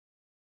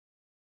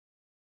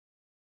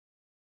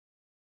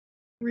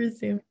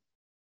Resume.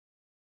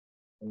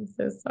 I'm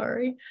so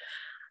sorry.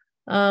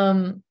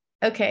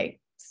 Okay,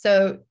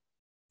 so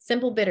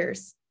simple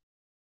bitters.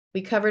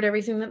 We covered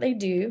everything that they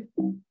do.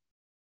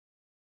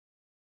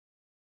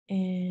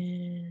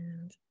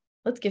 And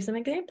let's give some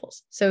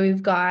examples. So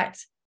we've got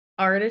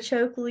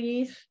artichoke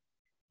leaf.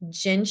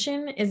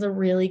 Gentian is a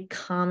really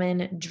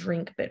common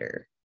drink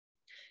bitter.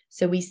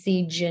 So we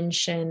see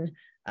gentian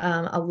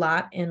a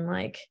lot in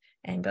like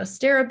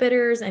Angostura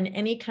bitters and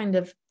any kind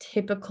of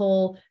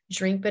typical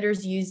drink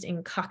bitters used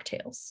in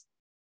cocktails.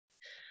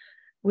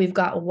 We've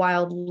got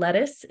wild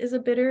lettuce is a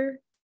bitter,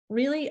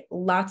 really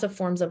lots of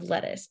forms of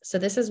lettuce. So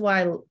this is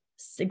why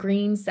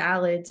green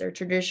salads are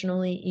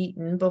traditionally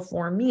eaten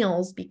before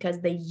meals, because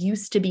they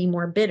used to be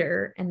more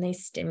bitter and they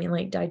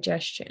stimulate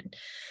digestion.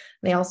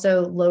 They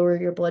also lower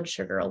your blood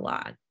sugar a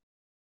lot.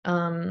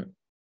 And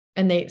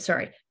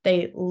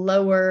they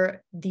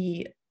lower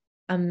the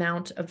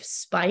amount of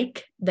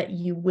spike that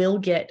you will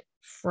get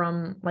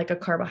from like a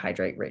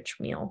carbohydrate rich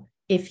meal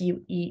if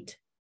you eat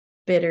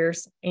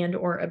bitters and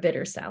or a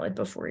bitter salad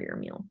before your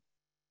meal.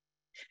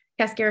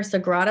 Cascara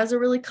sagrada is a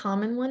really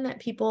common one that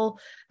people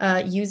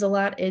use a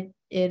lot. It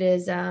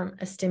is a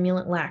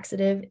stimulant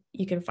laxative.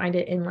 You can find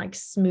it in like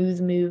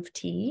smooth move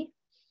tea.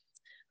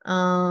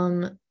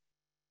 And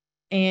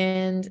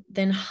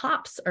then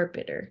hops are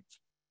bitter.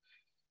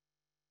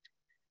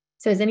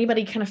 So is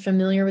anybody kind of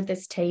familiar with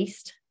this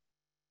taste?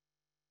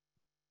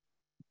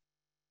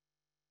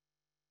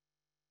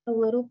 A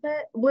little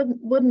bit.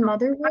 Would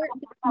motherwort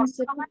be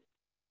considered?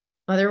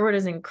 Motherwort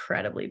is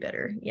incredibly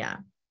bitter. Yeah.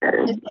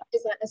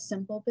 Is that a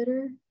simple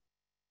bitter?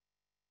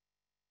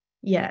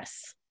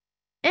 Yes.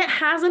 It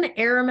has an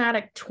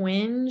aromatic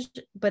twinge,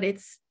 but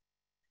it's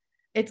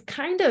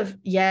kind of,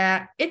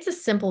 yeah, it's a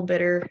simple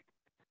bitter.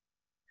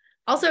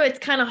 Also, it's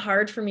kind of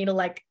hard for me to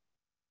like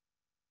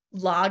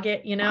log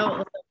it, you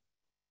know?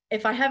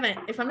 If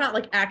I'm not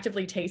like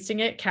actively tasting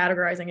it,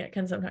 categorizing it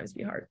can sometimes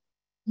be hard.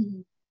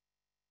 Mm-hmm.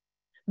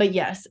 But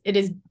yes, it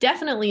is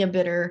definitely a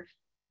bitter.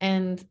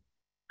 And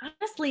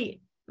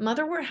honestly,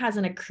 motherwort has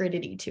an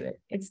acridity to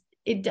it.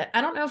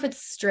 I don't know if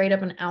it's straight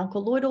up an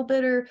alkaloidal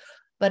bitter,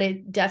 but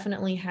it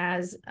definitely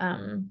has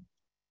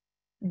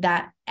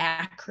that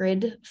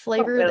acrid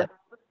flavor that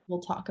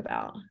we'll talk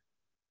about.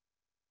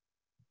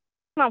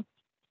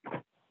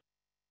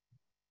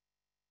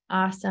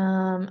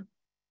 Awesome.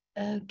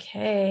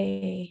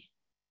 Okay.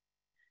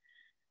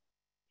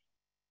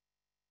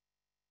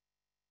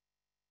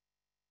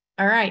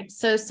 All right.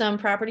 So some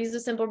properties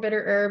of simple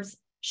bitter herbs: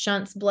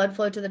 shunts blood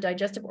flow to the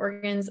digestive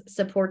organs,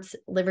 supports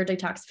liver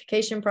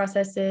detoxification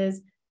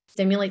processes,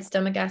 stimulates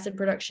stomach acid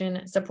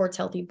production, supports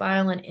healthy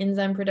bile and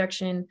enzyme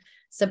production,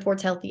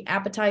 supports healthy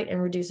appetite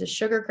and reduces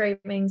sugar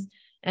cravings,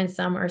 and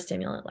some are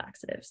stimulant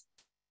laxatives.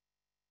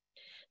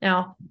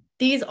 Now,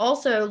 these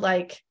also,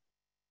 like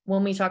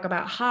when we talk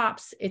about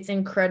hops, it's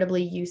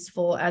incredibly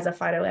useful as a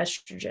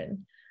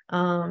phytoestrogen.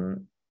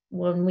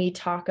 When we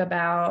talk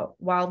about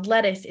wild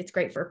lettuce, it's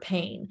great for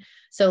pain.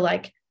 So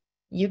like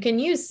you can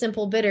use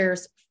simple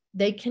bitters.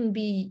 They can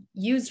be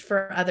used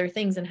for other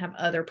things and have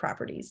other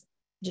properties.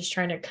 Just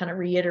trying to kind of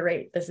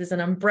reiterate, this is an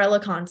umbrella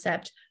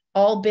concept.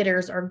 All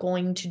bitters are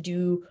going to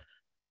do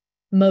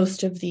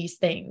most of these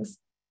things.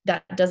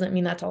 That doesn't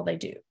mean that's all they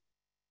do.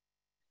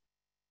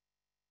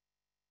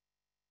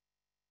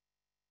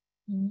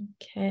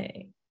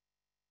 Okay.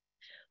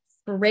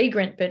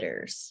 Fragrant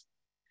bitters.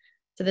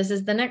 So this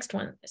is the next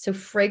one. So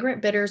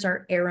fragrant bitters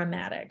are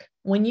aromatic.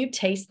 When you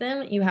taste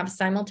them, you have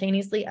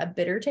simultaneously a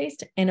bitter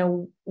taste and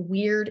a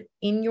weird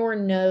in your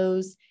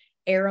nose,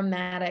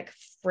 aromatic,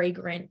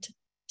 fragrant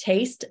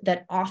taste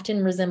that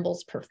often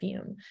resembles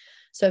perfume.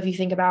 So if you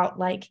think about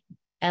like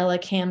Ella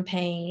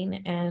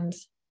Campaign, and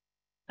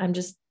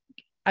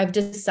I've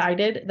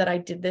decided that I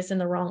did this in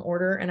the wrong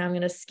order, and I'm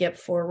going to skip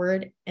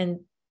forward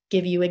and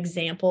give you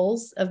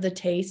examples of the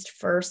taste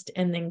first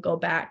and then go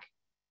back,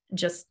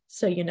 just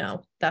so you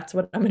know. That's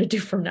what I'm going to do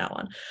from now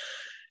on.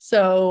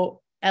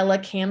 So Ella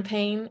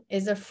Campaign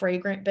is a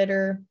fragrant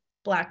bitter.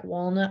 Black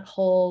walnut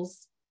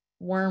hulls,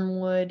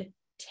 wormwood,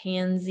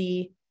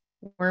 tansy,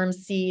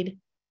 wormseed,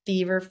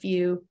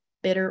 feverfew,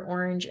 bitter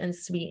orange, and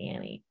sweet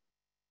Annie.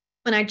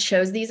 When I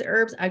chose these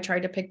herbs, I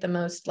tried to pick the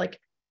most like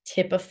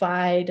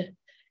typified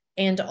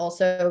and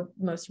also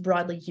most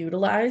broadly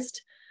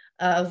utilized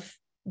of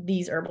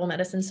these herbal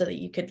medicines, so that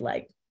you could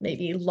like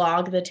maybe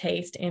log the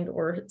taste and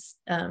or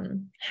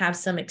have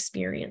some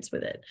experience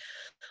with it.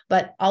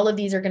 But all of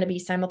these are going to be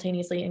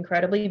simultaneously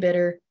incredibly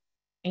bitter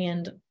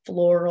and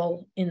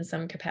floral in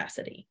some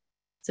capacity.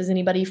 So is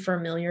anybody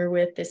familiar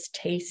with this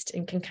taste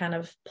and can kind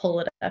of pull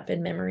it up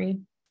in memory?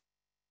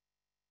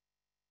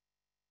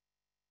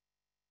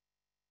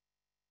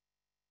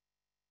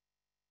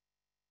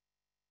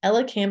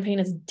 Ella Campaign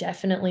is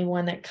definitely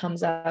one that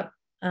comes up,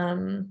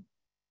 and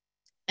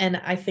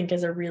I think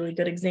is a really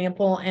good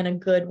example and a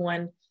good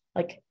one.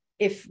 Like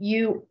if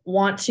you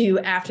want to,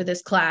 after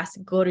this class,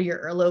 go to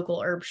your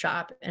local herb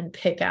shop and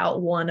pick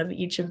out one of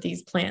each of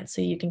these plants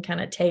so you can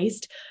kind of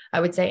taste, I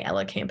would say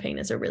Ella Campaign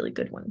is a really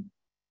good one.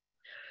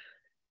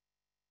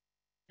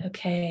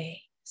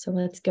 Okay, So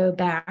let's go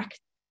back.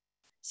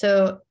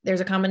 So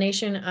there's a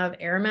combination of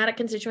aromatic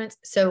constituents.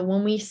 So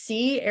when we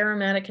see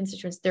aromatic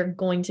constituents, they're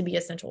going to be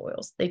essential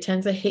oils. They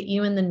tend to hit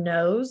you in the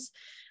nose.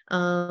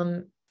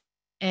 And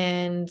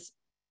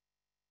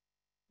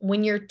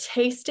when you're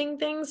tasting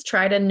things,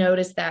 try to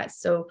notice that.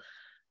 So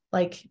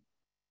like,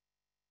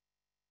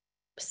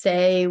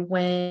 say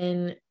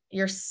when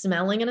you're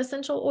smelling an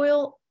essential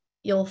oil,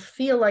 you'll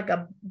feel like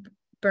a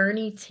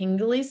burny,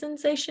 tingly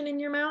sensation in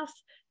your mouth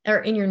or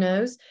in your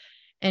nose.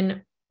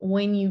 And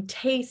when you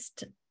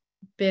taste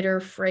bitter,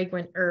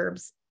 fragrant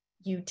herbs,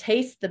 you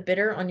taste the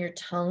bitter on your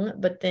tongue,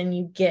 but then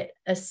you get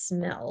a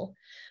smell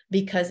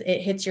because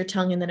it hits your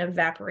tongue and then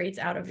evaporates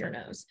out of your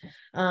nose.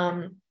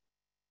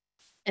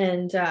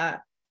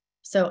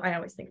 So I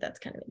always think that's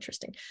kind of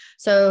interesting.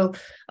 So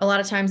a lot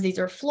of times these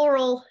are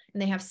floral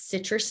and they have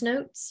citrus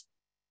notes.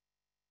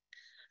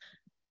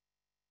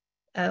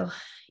 Oh,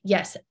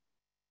 yes.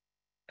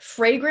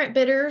 Fragrant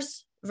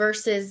bitters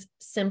versus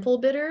simple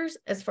bitters,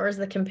 as far as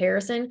the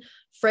comparison,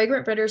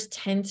 fragrant bitters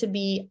tend to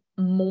be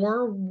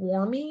more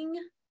warming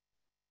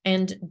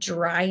and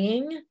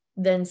drying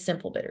than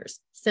simple bitters.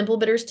 Simple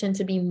bitters tend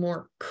to be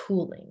more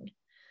cooling.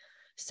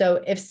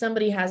 So if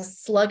somebody has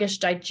sluggish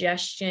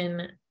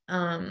digestion,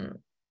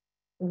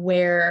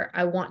 where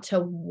I want to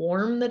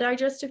warm the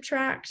digestive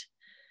tract,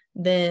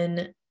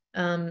 then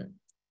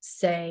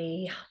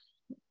say,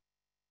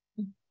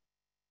 I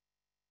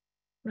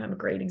don't have a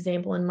great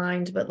example in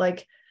mind, but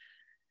like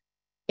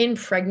in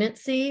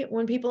pregnancy,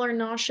 when people are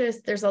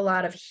nauseous, there's a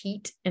lot of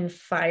heat and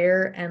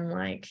fire and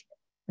like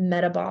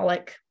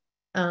metabolic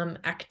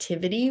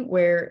activity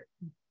where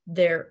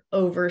they're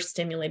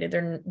overstimulated.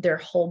 Their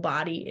whole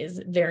body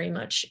is very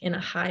much in a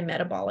high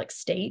metabolic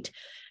state.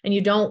 And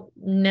you don't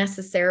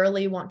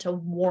necessarily want to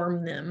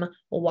warm them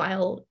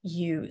while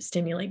you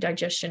stimulate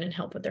digestion and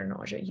help with their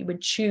nausea. You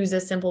would choose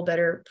a simple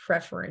bitter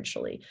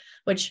preferentially,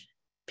 which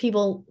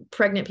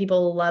pregnant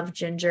people love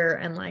ginger,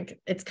 and like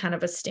it's kind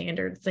of a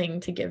standard thing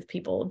to give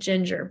people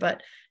ginger,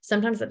 but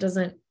sometimes that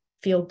doesn't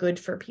feel good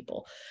for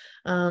people.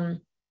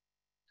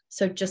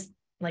 So just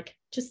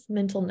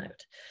mental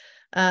note.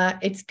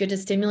 It's good to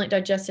stimulate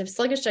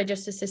sluggish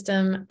digestive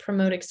system,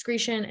 promote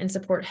excretion, and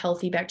support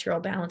healthy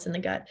bacterial balance in the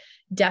gut.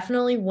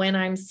 Definitely when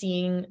I'm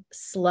seeing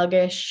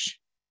sluggish,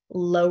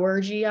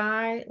 lower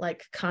GI,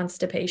 like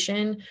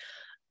constipation,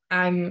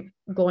 I'm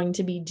going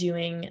to be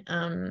doing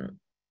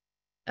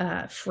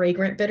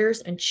fragrant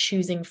bitters and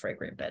choosing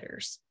fragrant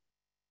bitters,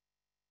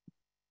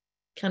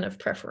 kind of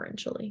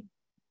preferentially.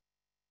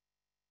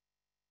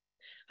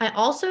 I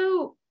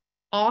also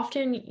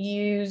often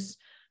use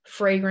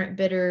fragrant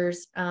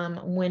bitters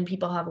when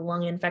people have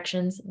lung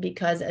infections,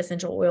 because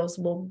essential oils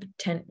will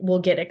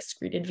get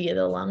excreted via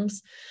the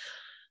lungs,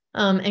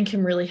 and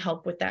can really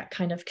help with that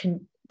kind of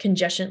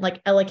congestion.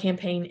 Like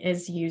elecampane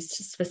is used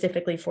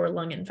specifically for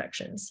lung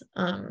infections.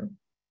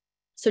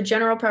 So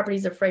general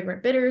properties of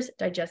fragrant bitters: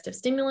 digestive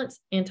stimulants,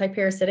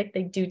 antiparasitic.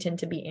 They do tend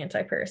to be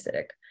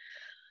antiparasitic.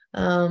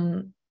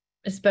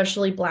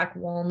 Especially black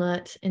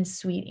walnut and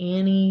sweet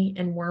anise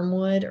and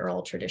wormwood are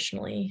all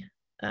traditionally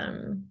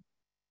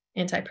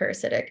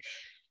antiparasitic.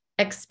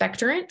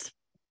 Expectorant,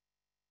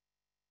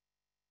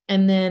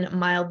 and then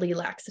mildly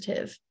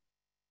laxative.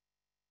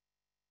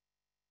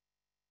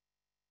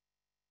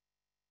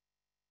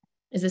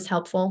 Is this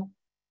helpful?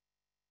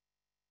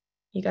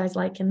 You guys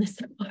liking this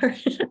so far?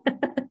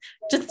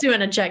 Just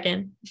doing a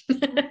check-in.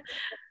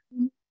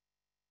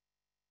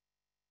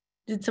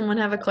 Did someone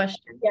have a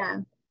question?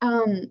 Yeah.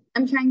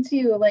 I'm trying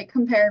to like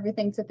compare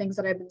everything to things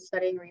that I've been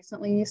studying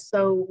recently.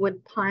 So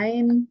would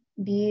pine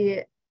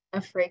be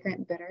a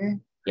fragrant bitter?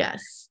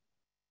 Yes.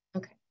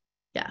 Okay.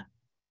 Yeah.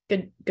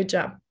 Good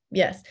job.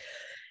 Yes.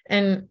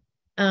 And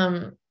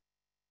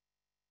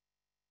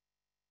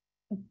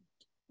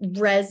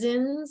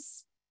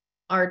resins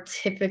are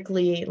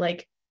typically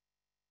like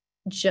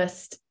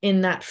just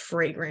in that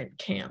fragrant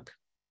camp.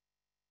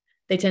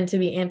 They tend to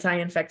be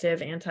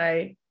anti-infective,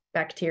 antibacterial,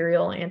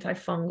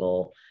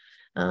 antifungal.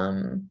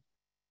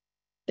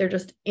 They're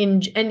just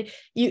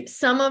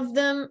some of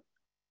them,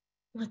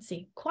 let's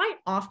see, quite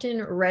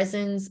often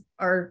resins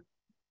are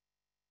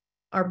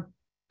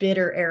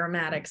bitter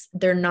aromatics.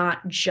 They're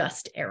not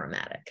just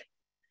aromatic.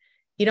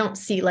 You don't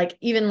see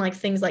even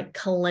things like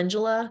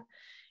calendula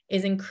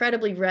is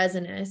incredibly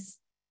resinous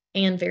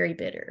and very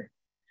bitter.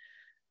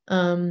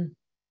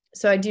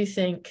 So I do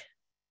think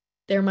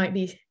there might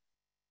be,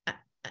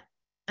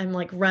 I'm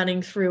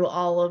running through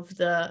all of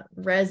the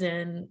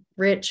resin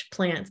rich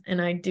plants,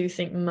 and I do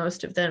think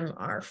most of them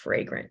are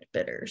fragrant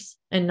bitters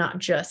and not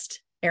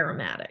just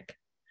aromatic.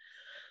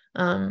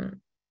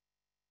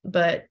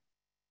 But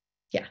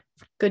yeah,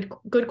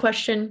 good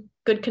question,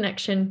 good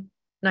connection,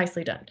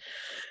 nicely done.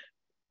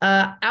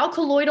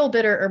 Alkaloidal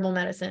bitter herbal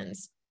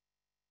medicines.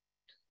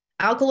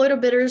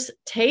 Alkaloidal bitters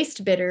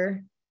taste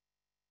bitter.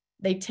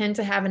 They tend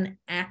to have an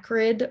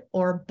acrid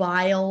or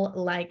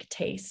bile-like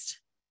taste.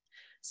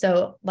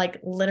 So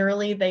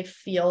literally they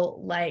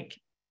feel like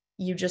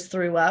you just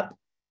threw up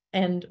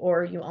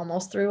or you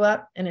almost threw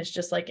up, and it's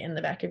just in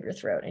the back of your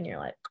throat, and you're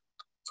like,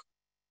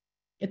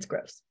 It's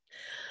gross.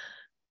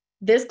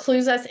 This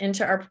clues us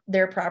into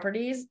their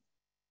properties.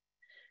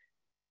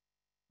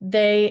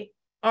 They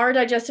are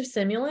digestive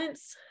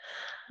stimulants.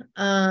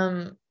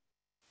 They're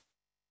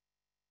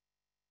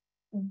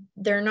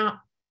not,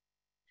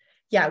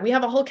 we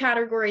have a whole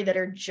category that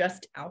are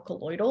just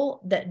alkaloidal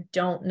that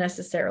don't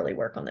necessarily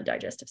work on the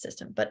digestive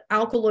system, but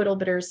alkaloidal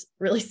bitters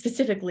really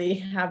specifically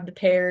have the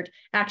paired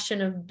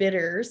action of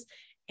bitters,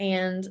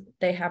 and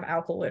they have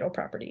alkaloidal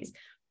properties.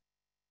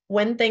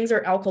 When things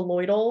are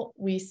alkaloidal,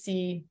 we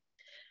see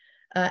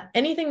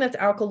anything that's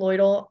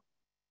alkaloidal,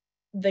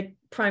 the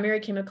primary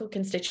chemical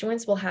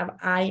constituents will have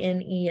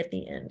INE at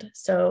the end.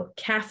 So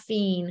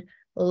caffeine,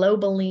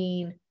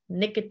 lobeline,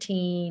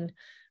 nicotine,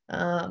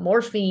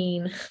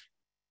 morphine,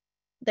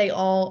 they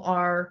all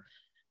are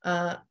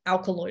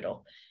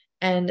alkaloidal,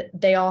 and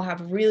they all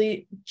have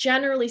really,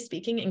 generally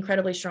speaking,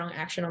 incredibly strong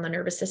action on the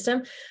nervous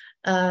system.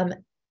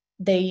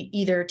 They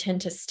either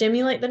tend to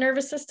stimulate the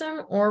nervous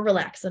system or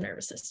relax the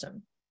nervous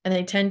system, and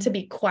they tend to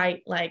be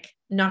quite like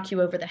knock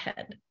you over the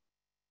head.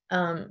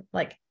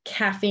 Like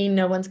caffeine,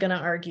 no one's going to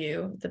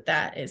argue that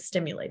that is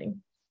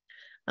stimulating,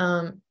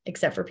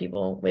 except for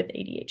people with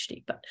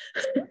ADHD, but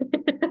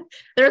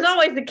there's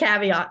always a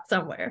caveat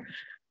somewhere.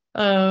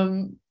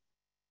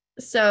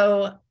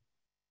 So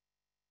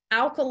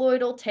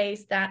alkaloidal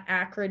taste, that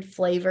acrid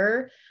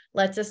flavor,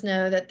 lets us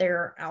know that there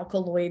are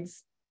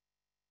alkaloids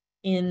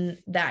in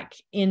that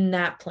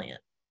plant.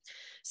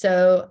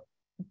 So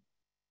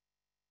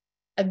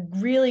a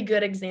really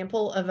good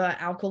example of an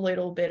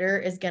alkaloidal bitter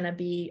is going to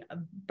be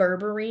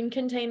berberine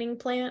containing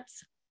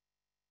plants.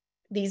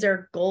 These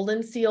are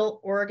golden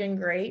seal, Oregon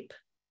grape,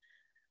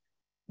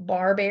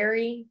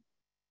 barberry,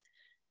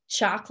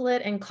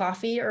 chocolate, and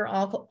coffee are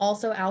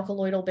also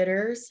alkaloidal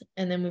bitters.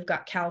 And then we've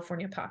got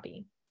California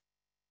poppy.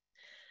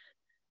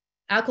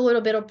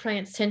 Alkaloidal bitter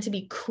plants tend to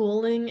be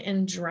cooling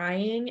and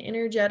drying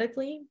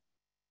energetically.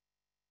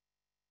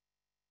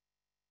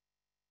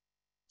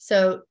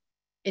 So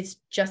it's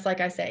just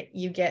like I say,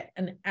 you get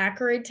an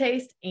acrid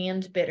taste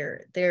and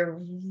bitter. They're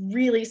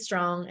really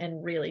strong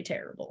and really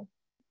terrible.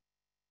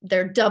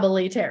 They're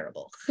doubly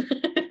terrible.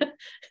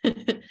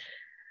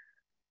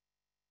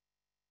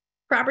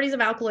 Properties of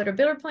alkaloidal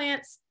bitter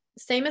plants,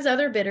 same as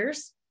other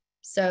bitters.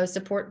 So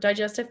support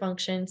digestive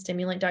function,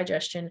 stimulate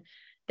digestion.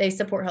 They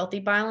support healthy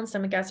bile and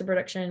stomach acid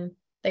production.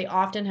 They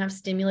often have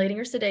stimulating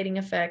or sedating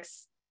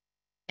effects,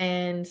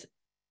 and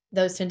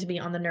those tend to be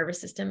on the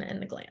nervous system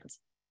and the glands.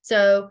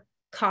 So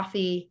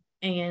coffee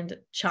and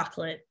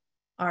chocolate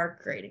are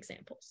great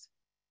examples.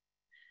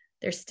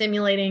 They're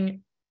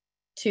stimulating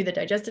to the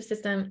digestive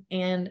system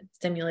and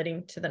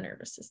stimulating to the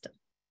nervous system.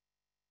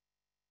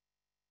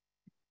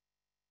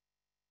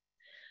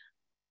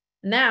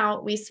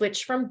 Now we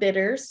switch from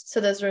bitters.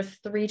 So those are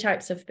 3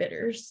 types of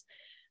bitters.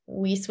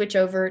 We switch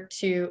over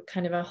to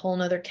kind of a whole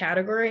nother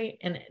category,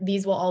 and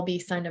these will all be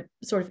sort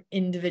of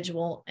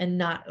individual and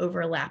not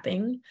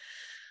overlapping.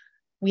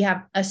 We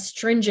have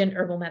astringent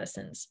herbal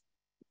medicines.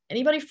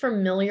 Anybody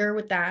familiar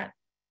with that?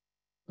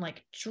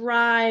 Like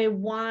dry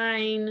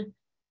wine,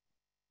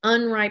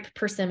 unripe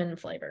persimmon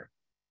flavor.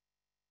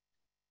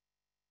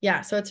 Yeah,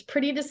 so it's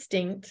pretty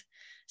distinct.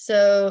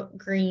 So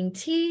green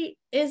tea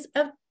is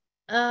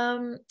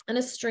an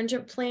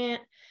astringent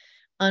plant.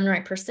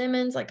 Unripe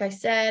persimmons, like I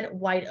said,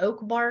 white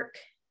oak bark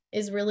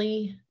is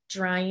really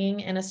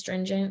drying and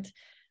astringent.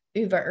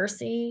 Uva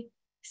ursi,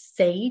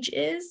 sage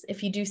is,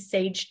 if you do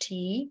sage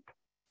tea.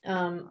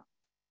 And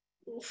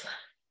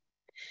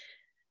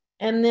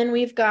then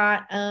we've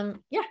got,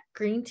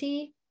 green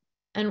tea.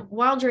 And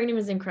wild geranium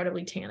is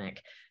incredibly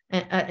tannic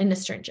and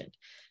astringent.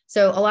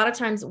 So a lot of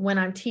times when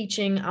I'm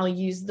teaching, I'll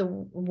use the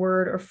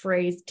word or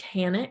phrase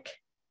tannic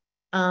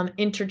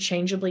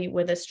interchangeably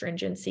with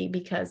astringency,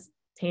 because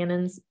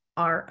tannins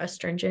are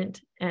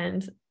astringent,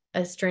 and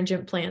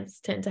astringent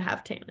plants tend to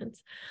have tannins.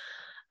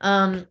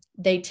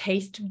 They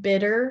taste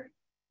bitter,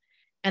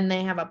 and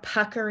they have a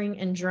puckering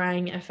and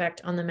drying effect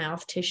on the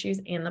mouth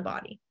tissues and the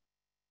body.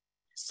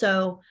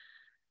 So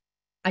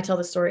I tell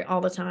this story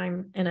all the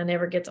time, and it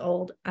never gets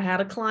old. I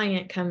had a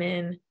client come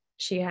in,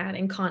 she had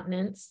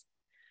incontinence,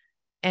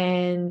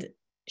 and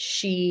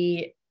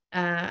I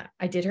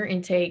did her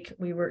intake.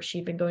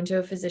 She'd been going to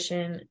a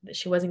physician,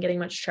 she wasn't getting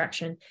much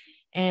traction.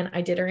 And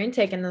I did her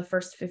intake, and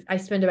I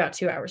spent about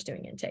 2 hours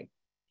doing intake.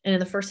 And in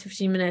the first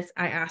 15 minutes,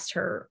 I asked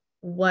her,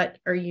 what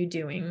are you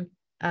doing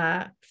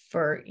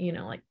for,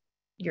 like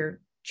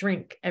your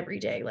drink every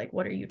day? Like,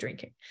 what are you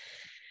drinking?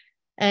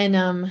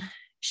 And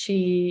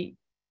she,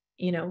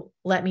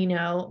 let me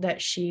know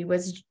that she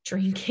was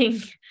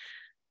drinking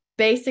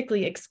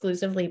basically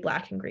exclusively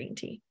black and green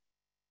tea.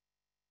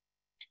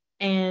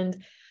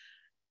 And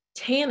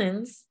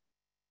tannins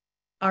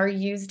are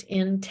used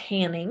in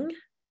tanning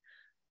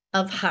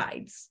of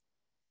hides,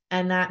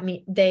 and that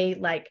means they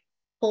like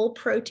pull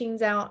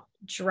proteins out,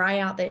 dry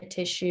out the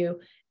tissue,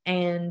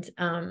 and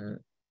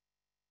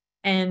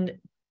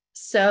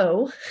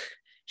so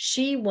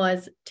she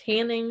was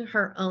tanning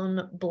her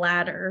own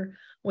bladder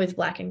with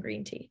black and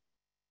green tea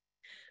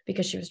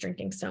because she was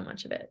drinking so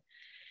much of it.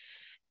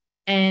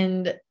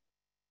 And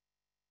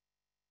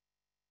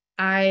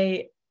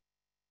I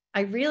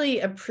really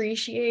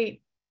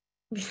appreciate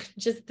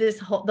just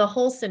the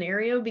whole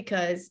scenario,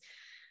 because,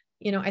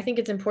 I think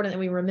it's important that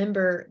we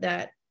remember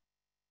that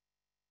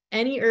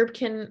any herb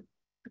can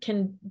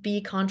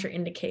be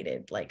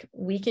contraindicated. Like,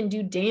 we can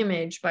do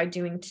damage by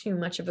doing too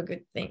much of a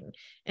good thing.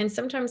 And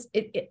sometimes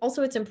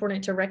it's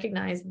important to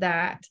recognize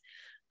that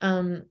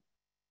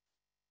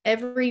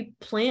every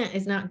plant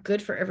is not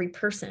good for every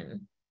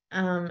person.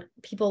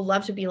 People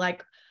love to be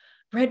like,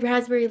 red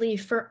raspberry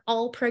leaf for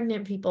all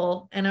pregnant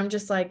people. And I'm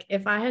just like,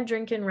 if I had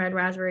drinking red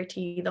raspberry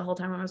tea the whole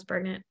time I was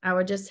pregnant, I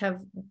would just have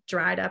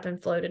dried up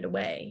and floated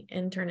away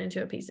and turned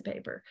into a piece of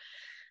paper.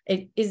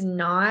 It is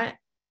not,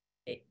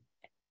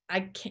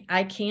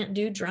 I can't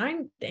do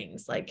drying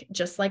things. Like,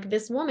 just like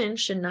this woman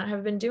should not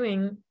have been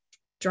doing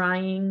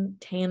drying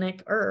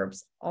tannic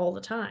herbs all the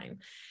time.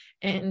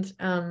 And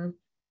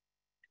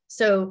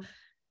so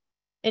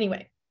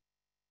anyway,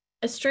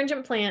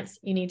 astringent plants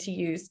you need to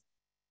use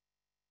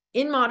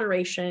in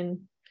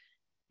moderation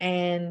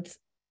and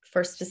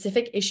for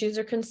specific issues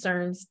or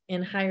concerns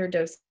in higher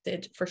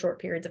dosage for short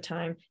periods of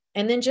time.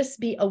 And then just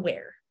be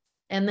aware.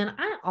 And then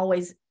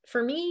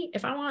for me,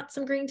 if I want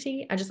some green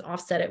tea, I just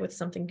offset it with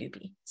something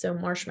goopy. So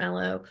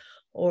marshmallow,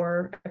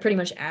 or I pretty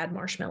much add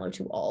marshmallow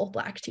to all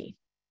black tea,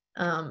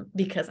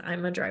 because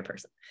I'm a dry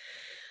person.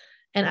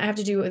 And I have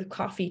to do it with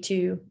coffee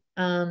too.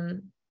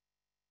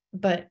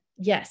 But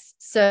yes,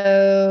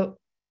 so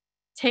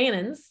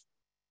tannins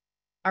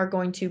are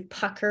going to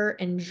pucker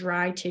and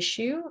dry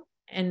tissue,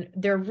 and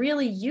they're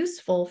really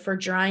useful for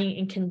drying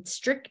and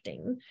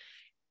constricting.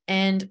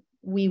 And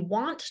we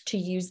want to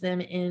use them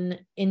in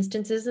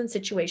instances and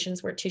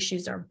situations where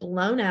tissues are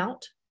blown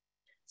out.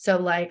 So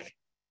like,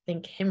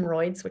 think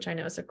hemorrhoids, which I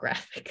know is a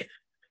graphic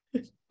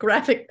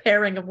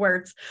pairing of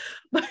words,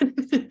 but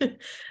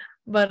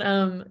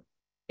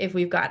if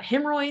we've got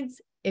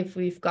hemorrhoids, if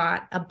we've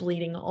got a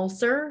bleeding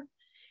ulcer,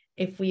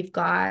 if we've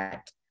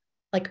got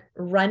like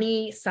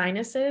runny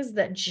sinuses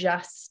that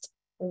just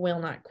will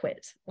not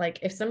quit. Like,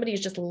 if somebody is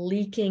just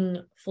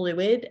leaking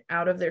fluid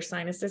out of their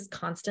sinuses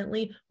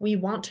constantly, we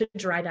want to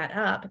dry that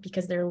up,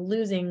 because they're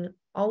losing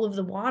all of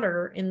the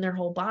water in their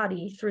whole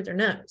body through their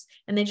nose,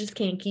 and they just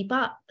can't keep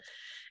up.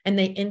 And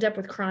they end up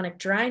with chronic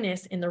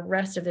dryness in the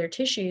rest of their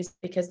tissues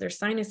because their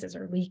sinuses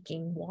are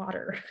leaking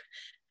water.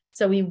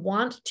 So we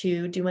want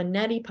to do a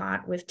neti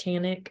pot with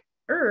tannic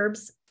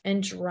herbs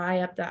and dry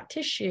up that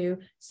tissue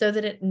so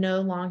that it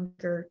no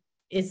longer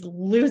is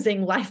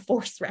losing life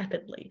force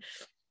rapidly.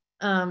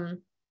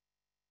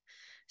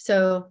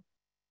 So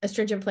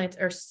astringent plants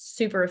are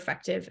super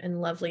effective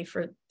and lovely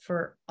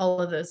for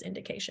all of those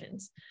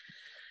indications.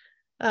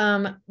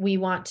 We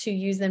want to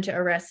use them to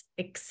arrest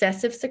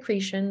excessive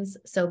secretions.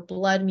 So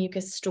blood,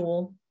 mucus,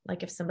 stool,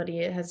 like if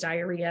somebody has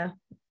diarrhea,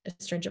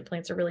 astringent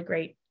plants are really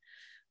great.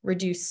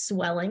 Reduce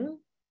swelling,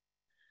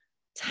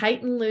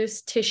 tighten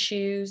loose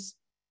tissues,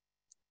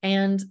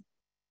 and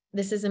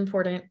this is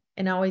important,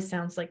 and it always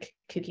sounds like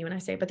kooky when I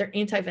say it, but they're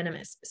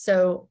anti-venomous.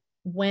 So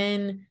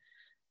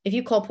if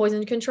you call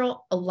poison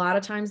control, a lot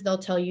of times they'll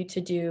tell you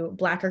to do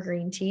black or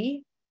green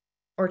tea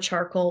or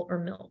charcoal or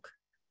milk.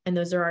 And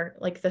those are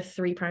like the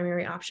three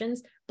primary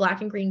options.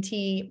 Black and green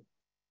tea,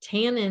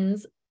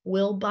 tannins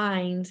will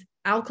bind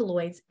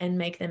alkaloids and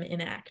make them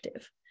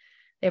inactive.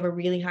 They have a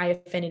really high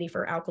affinity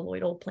for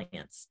alkaloidal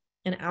plants,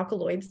 and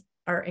alkaloids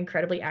are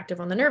incredibly active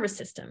on the nervous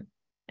system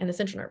and the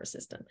central nervous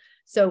system.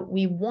 So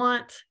we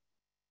want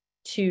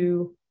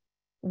to,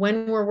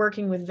 when we're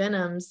working with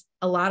venoms,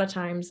 a lot of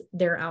times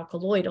they're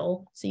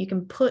alkaloidal. So you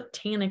can put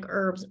tannic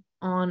herbs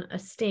on a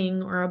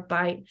sting or a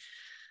bite,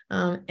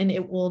 and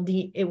it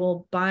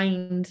will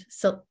bind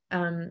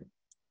and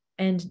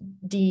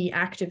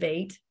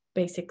deactivate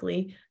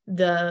basically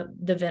the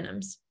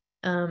venoms.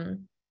 You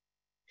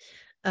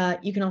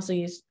can also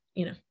use,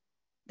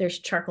 there's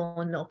charcoal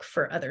and milk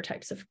for other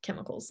types of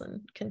chemicals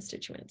and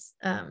constituents.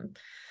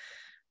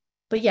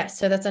 But yes,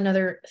 so that's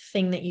another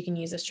thing that you can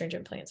use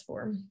astringent plants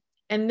for.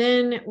 And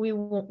then we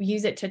will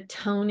use it to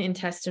tone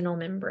intestinal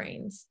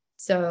membranes.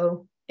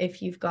 So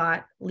if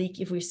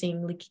we're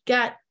seeing leaky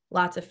gut,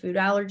 lots of food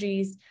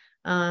allergies,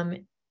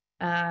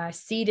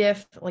 C.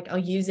 diff, like I'll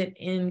use it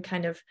in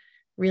kind of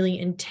really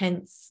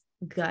intense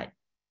gut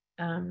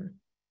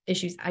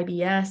issues,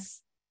 IBS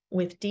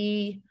with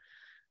D,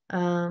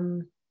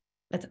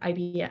 that's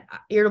IBS,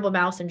 irritable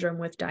bowel syndrome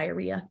with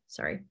diarrhea,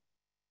 sorry.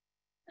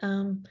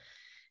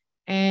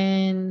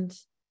 And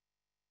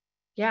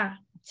yeah,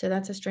 so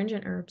that's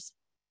astringent herbs.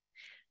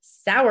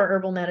 Sour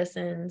herbal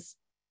medicines.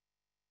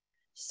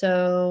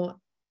 So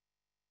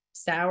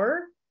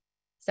sour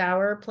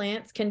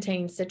plants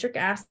contain citric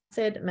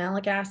acid,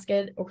 malic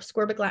acid, or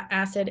ascorbic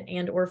acid,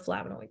 and or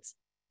flavonoids.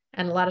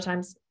 And a lot of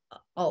times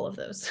all of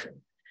those.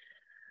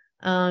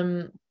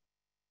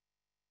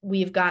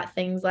 We've got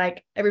things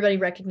like, everybody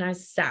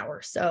recognizes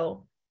sour.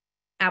 So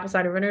apple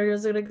cider vinegar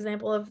is a good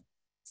example of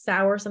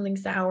sour, something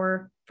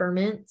sour.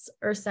 Ferments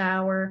are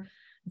sour.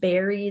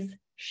 Berries,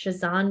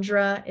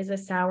 schizandra is a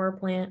sour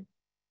plant.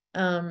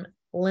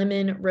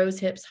 Lemon, rose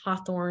hips,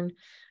 hawthorn,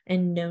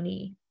 and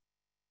noni.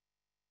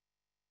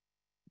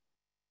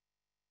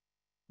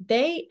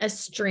 they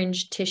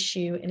astringe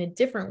tissue in a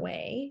different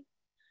way.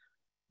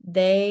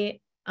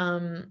 They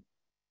tighten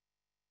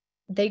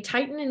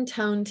and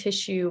tone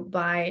tissue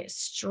by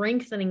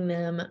strengthening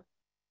them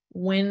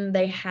when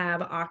they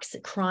have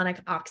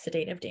chronic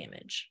oxidative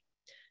damage.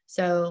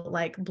 So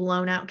like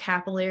blown out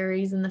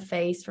capillaries in the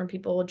face from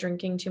people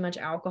drinking too much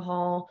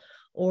alcohol,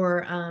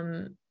 or,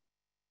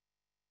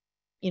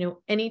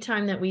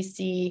 anytime that we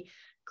see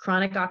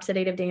chronic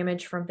oxidative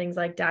damage from things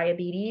like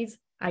diabetes,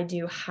 I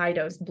do high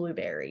dose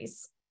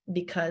blueberries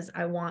because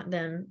I want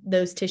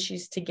those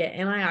tissues to get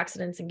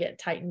antioxidants and get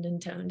tightened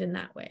and toned in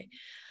that way.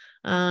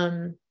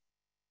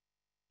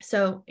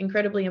 So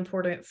incredibly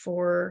important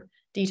for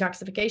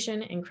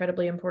detoxification,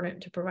 incredibly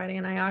important to provide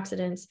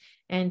antioxidants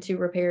and to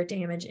repair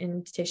damage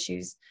in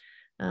tissues,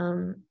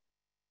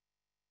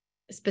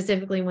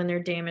 specifically when they're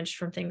damaged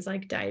from things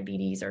like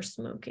diabetes or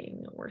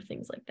smoking or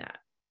things like that.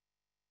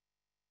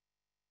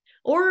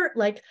 Or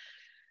like,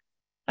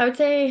 I would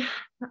say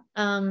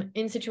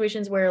in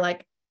situations where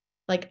like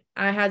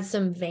I had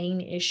some vein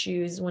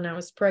issues when I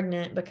was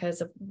pregnant because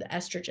of the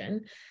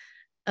estrogen,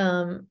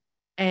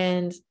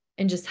 and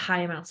just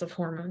high amounts of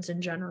hormones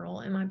in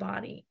general in my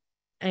body.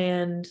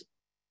 And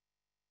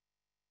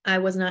I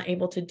was not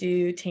able to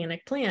do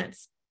tannic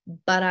plants,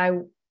 but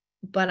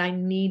I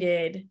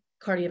needed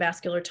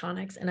cardiovascular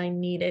tonics, and I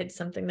needed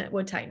something that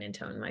would tighten and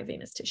tone my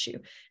venous tissue.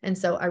 And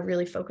so I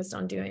really focused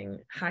on doing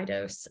high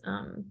dose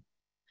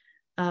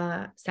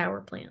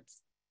sour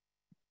plants.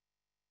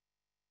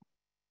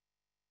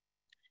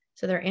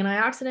 So they're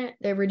antioxidant.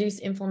 They reduce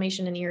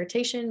inflammation and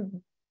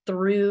irritation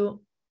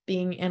through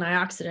being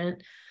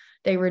antioxidant.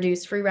 They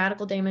reduce free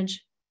radical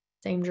damage,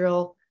 same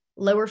drill.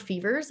 Lower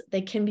fevers.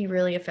 They can be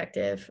really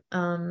effective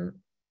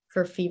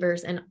for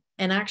fevers. And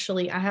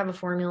actually, I have a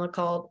formula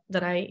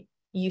that I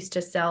used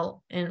to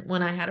sell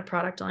when I had a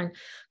product line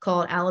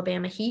called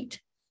Alabama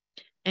Heat.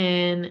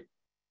 And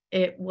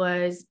it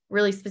was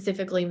really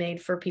specifically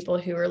made for people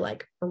who are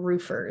like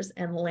roofers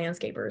and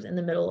landscapers in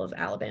the middle of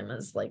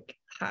Alabama's like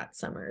hot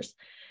summers.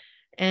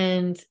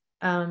 And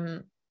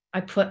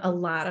I put a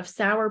lot of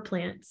sour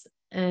plants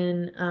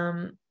in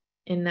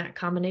that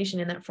combination,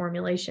 in that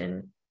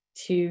formulation,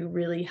 to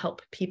really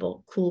help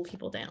people cool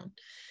people down.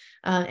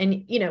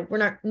 And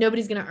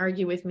nobody's going to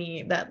argue with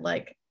me that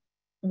like,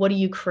 what do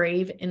you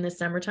crave in the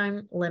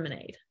summertime?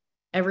 Lemonade.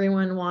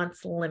 Everyone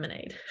wants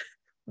lemonade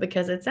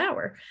because it's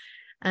sour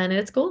and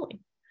it's cooling.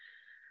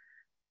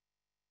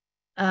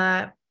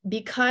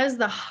 Because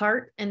the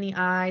heart and the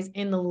eyes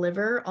and the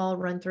liver all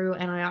run through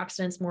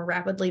antioxidants more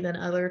rapidly than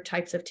other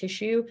types of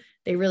tissue,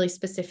 they really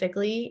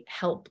specifically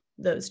help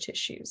those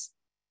tissues.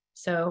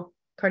 So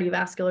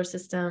cardiovascular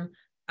system,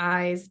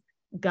 eyes,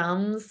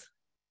 gums,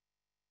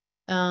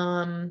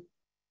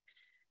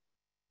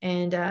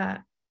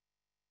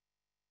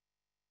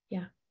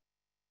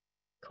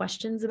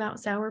 questions about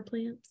sour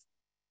plants?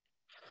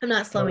 I'm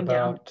not slowing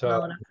down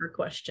well enough for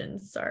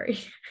questions. Sorry.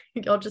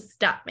 Y'all just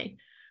stop me.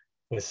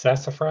 Is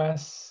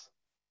sassafras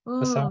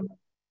a sour,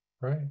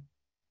 right?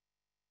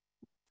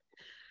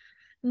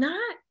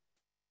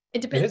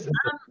 It depends.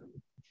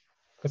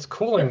 It's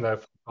cooling though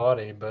for the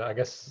body, but I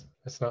guess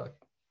it's not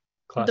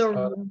classified.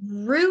 The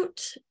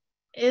root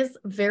is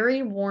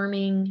very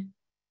warming.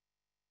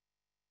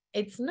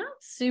 It's not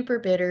super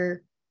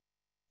bitter.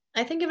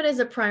 I think of it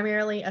as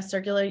primarily a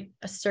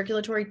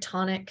circulatory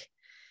tonic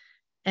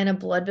and a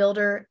blood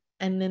builder.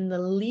 And then the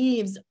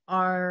leaves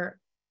are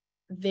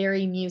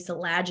very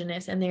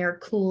mucilaginous and they are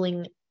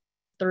cooling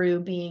through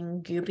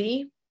being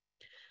goopy.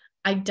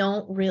 I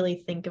don't really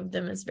think of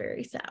them as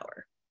very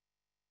sour.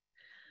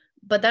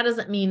 But that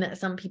doesn't mean that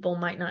some people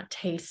might not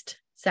taste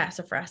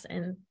sassafras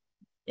and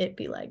it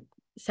be like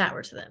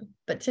sour to them.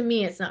 But to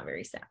me, it's not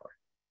very sour.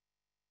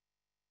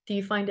 Do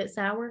you find it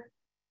sour?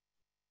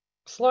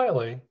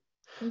 Slightly.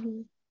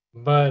 Mm-hmm.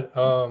 But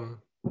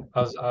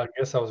I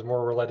guess I was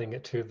more relating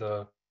it to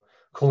the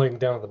cooling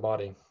down of the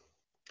body.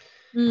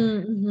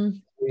 Mm-hmm.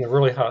 In a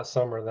really hot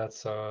summer,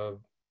 that's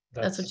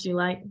what you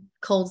like,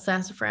 cold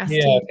sassafras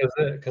tea. tea.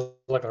 Because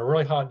like a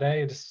really hot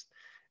day, just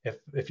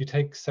if you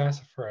take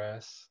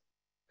sassafras,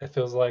 it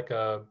feels like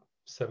a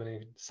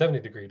 70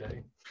 degree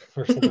day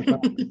or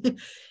something.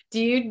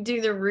 Do you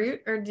do the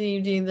root or do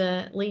you do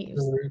the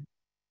leaves? The root.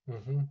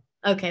 Mm-hmm.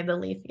 Okay, the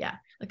leaf, yeah.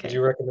 Okay. Would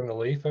you recommend the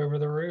leaf over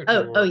the root?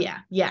 Oh yeah.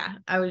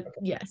 I would. Okay.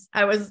 Yes,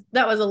 that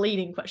was a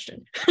leading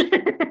question.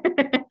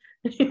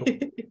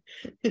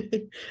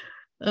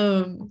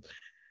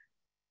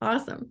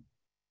 Awesome.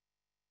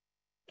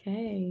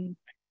 Okay.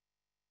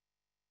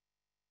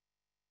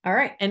 All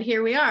right, and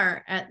here we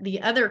are at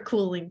the other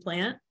cooling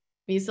plant,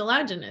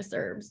 mucilaginous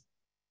herbs.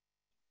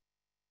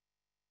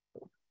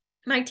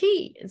 My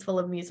tea is full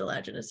of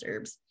mucilaginous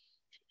herbs.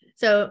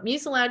 So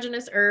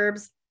mucilaginous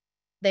herbs,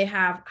 they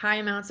have high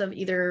amounts of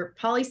either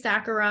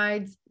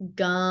polysaccharides,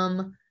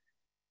 gum,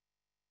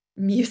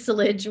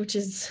 mucilage, which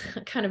is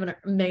kind of a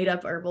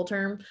made-up herbal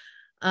term,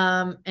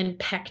 and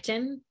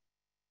pectin.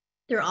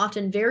 They're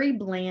often very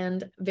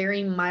bland,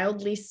 very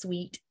mildly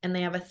sweet, and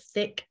they have a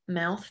thick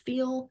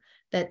mouthfeel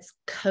that's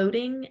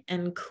coating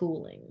and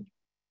cooling.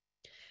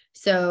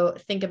 So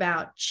think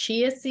about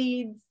chia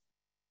seeds,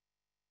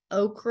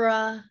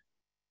 okra,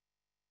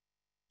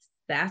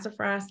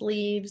 sassafras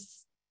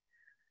leaves.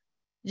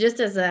 Just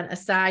as an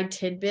aside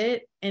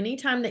tidbit,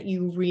 anytime that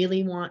you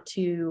really want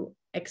to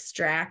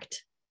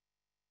extract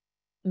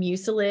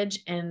mucilage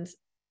and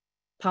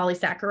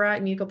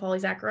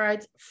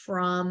mucopolysaccharides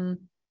from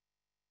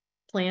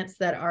plants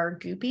that are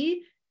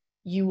goopy,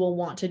 you will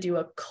want to do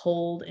a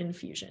cold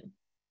infusion.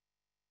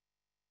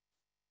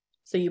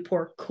 So you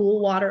pour cool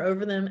water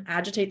over them,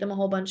 agitate them a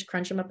whole bunch,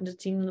 crunch them up into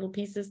teeny little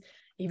pieces,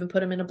 even put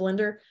them in a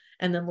blender,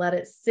 and then let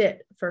it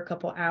sit for a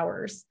couple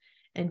hours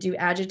and do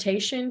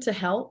agitation to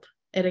help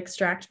it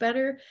extract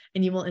better.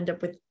 And you will end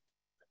up with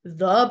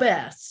the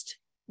best,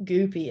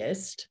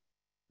 goopiest,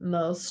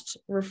 most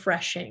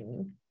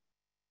refreshing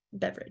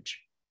beverage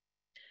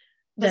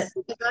that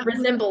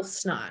resembles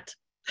snot.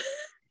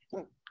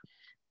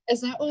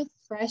 Is that with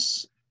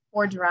fresh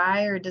or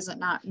dry, or does it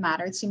not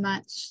matter too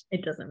much?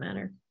 It doesn't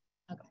matter.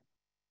 Okay.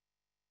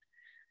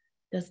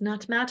 Does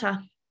not matter.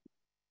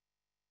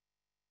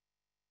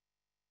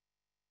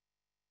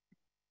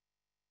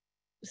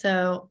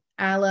 So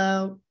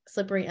aloe,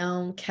 slippery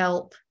elm,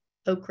 kelp,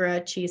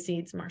 okra, chia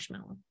seeds,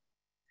 marshmallow.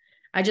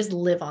 I just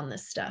live on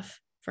this stuff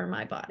for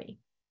my body.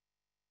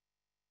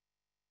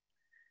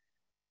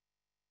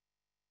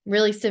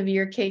 Really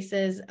severe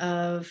cases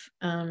of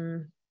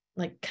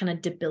like kind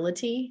of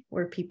debility,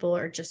 where people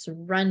are just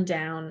run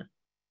down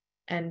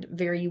and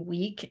very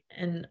weak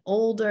and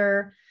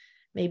older,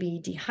 maybe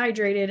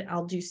dehydrated.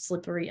 I'll do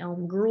slippery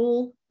elm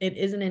gruel. It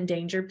is an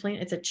endangered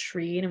plant. It's a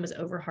tree and it was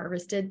over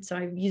harvested, so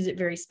I use it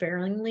very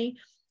sparingly.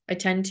 I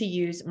tend to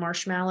use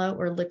marshmallow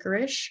or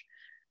licorice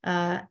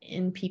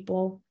in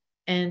people,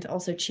 and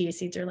also chia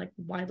seeds are like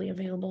widely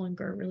available and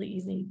grow really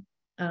easy.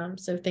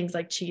 So things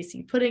like chia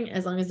seed pudding,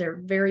 as long as they're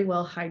very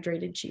well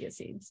hydrated chia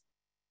seeds.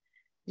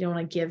 You don't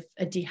want to give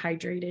a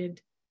dehydrated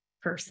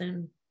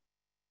person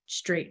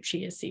straight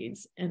chia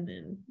seeds and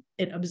then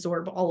it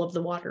absorb all of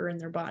the water in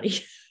their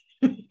body.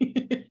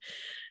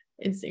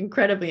 It's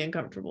incredibly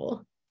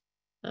uncomfortable.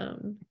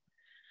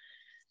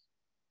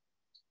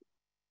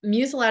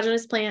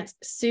 Mucilaginous plants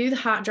soothe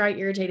hot, dry,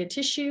 irritated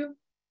tissue,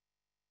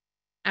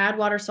 add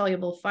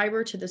water-soluble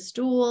fiber to the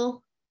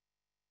stool.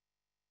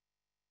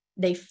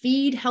 They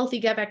feed healthy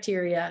gut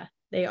bacteria.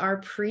 They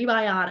are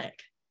prebiotic.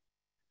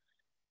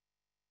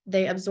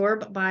 They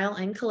absorb bile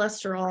and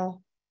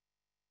cholesterol,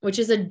 which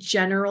is a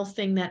general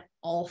thing that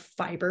all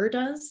fiber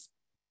does.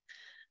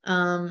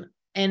 And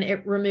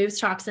it removes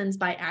toxins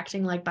by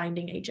acting like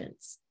binding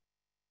agents.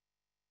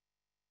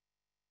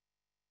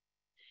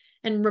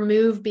 And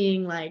remove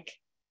being like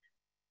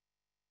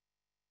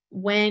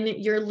when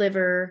your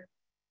liver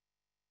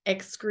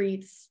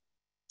excretes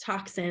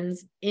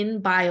toxins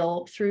in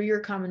bile through your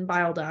common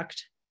bile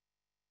duct,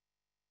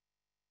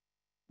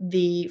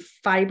 the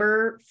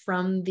fiber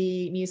from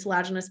the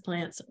mucilaginous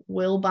plants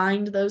will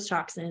bind those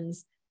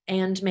toxins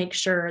and make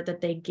sure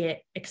that they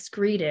get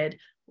excreted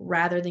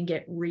rather than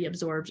get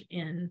reabsorbed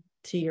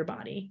into your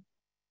body.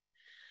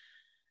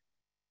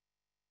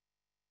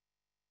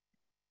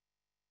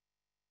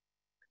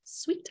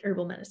 Sweet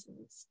herbal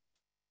medicines.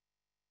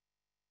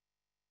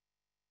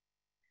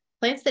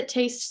 Plants that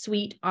taste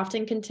sweet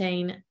often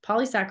contain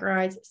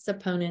polysaccharides,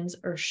 saponins,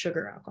 or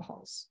sugar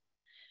alcohols.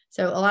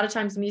 So a lot of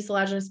times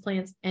mucilaginous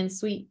plants and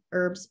sweet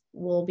herbs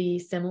will be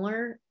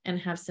similar and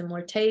have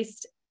similar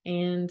taste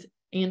and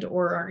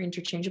or are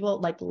interchangeable,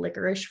 like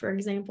licorice, for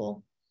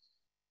example.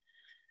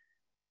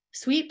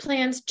 Sweet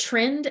plants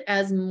trend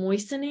as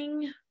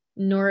moistening,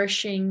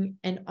 nourishing,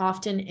 and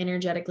often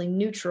energetically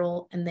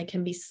neutral, and they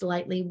can be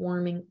slightly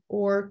warming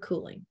or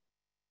cooling.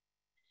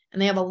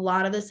 And they have a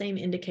lot of the same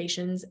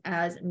indications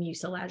as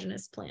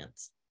mucilaginous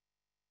plants.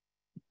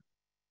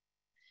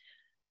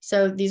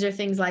 So these are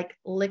things like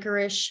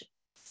licorice,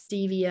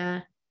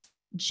 stevia,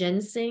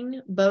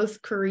 ginseng.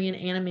 Both Korean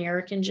and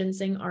American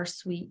ginseng are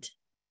sweet.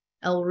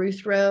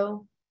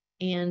 L-ruthro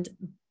and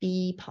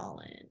bee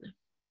pollen.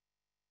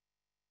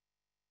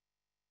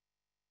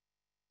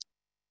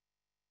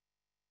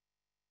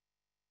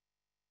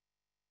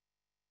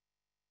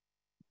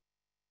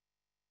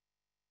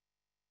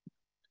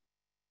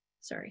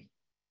 Sorry,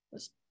 I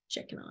was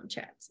checking on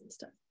chats and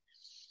stuff.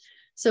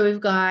 So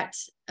we've got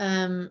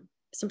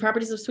some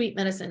properties of sweet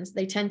medicines.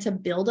 They tend to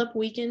build up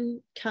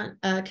weakened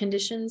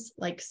conditions.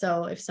 Like,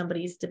 so if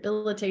somebody's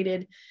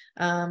debilitated,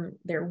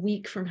 they're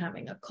weak from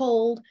having a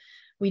cold.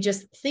 We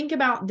just think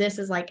about this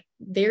as like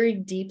very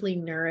deeply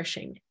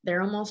nourishing.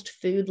 They're almost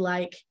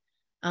food-like,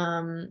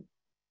 and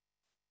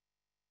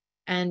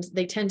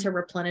they tend to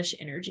replenish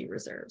energy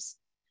reserves.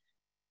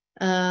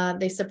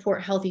 They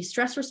support healthy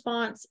stress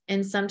response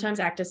and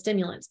sometimes act as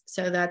stimulants.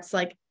 So that's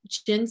like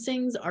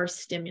ginsengs are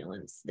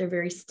stimulants. They're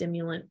very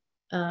stimulant.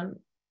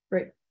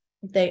 Right.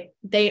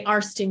 They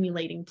are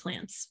stimulating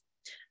plants.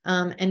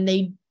 And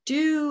they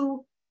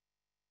do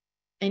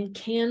and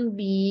can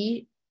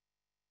be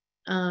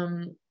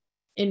in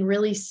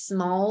really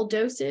small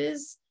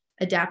doses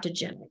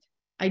adaptogenic.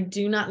 I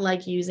do not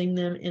like using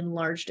them in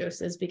large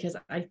doses because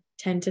I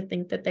tend to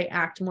think that they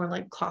act more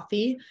like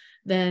coffee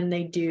than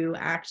they do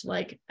act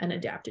like an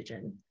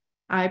adaptogen.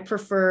 I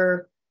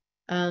prefer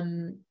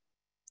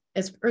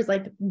as far as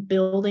like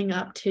building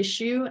up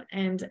tissue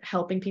and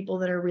helping people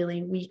that are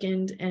really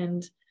weakened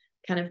and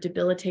kind of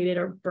debilitated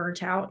or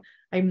burnt out,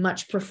 I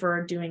much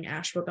prefer doing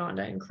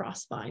ashwagandha and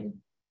crossvine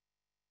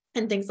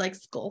and things like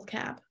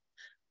skullcap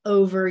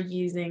over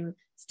using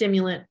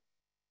stimulant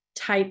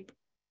type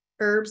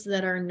herbs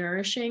that are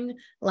nourishing,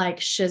 like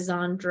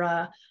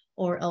schizandra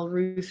or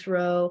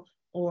eleuthero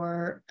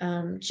or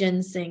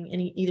ginseng,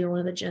 either one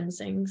of the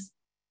ginsengs.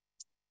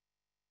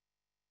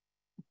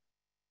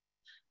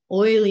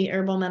 Oily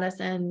herbal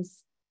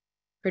medicines,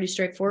 pretty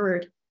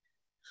straightforward.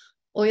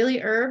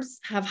 Oily herbs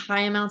have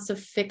high amounts of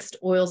fixed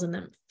oils in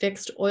them.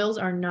 Fixed oils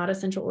are not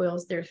essential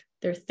oils. They're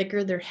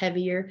thicker, they're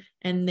heavier,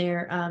 and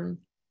they're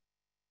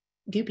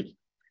goopy.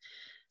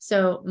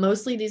 So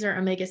mostly these are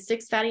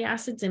omega-6 fatty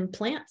acids in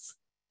plants.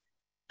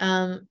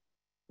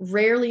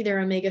 Rarely they're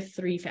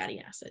omega-3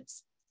 fatty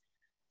acids.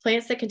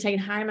 Plants that contain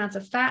high amounts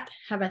of fat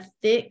have a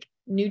thick,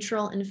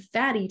 neutral, and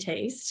fatty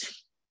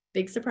taste.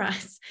 Big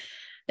surprise.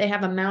 They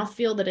have a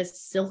mouthfeel that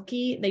is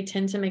silky. They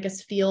tend to make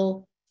us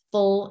feel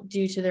full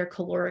due to their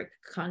caloric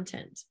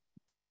content.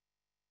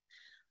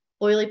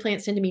 Oily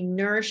plants tend to be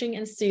nourishing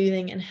and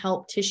soothing and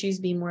help tissues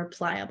be more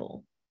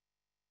pliable.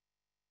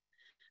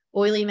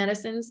 Oily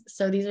medicines,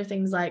 so these are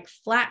things like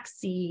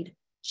flaxseed,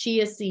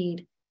 chia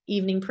seed,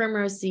 evening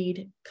primrose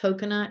seed,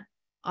 coconut,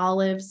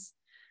 olives.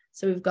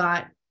 So we've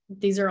got,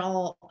 these are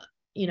all,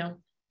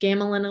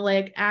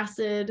 gamma-linolenic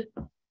acid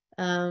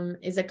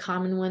is a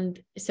common one.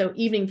 So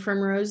evening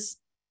primrose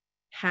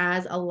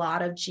has a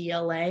lot of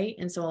GLA,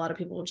 and so a lot of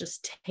people will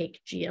just take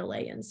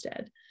GLA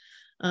instead.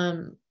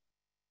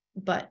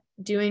 But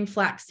doing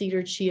flaxseed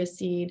or chia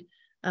seed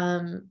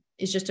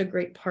is just a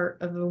great part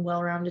of a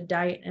well-rounded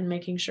diet, and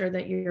making sure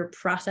that you're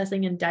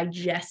processing and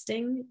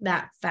digesting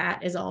that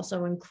fat is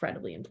also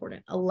incredibly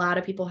important. A lot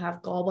of people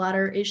have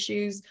gallbladder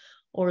issues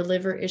or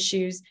liver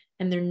issues,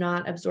 and they're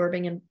not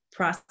absorbing and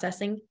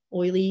processing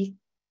oily,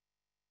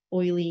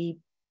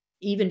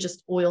 even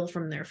just oil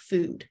from their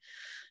food.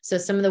 So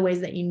some of the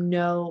ways that you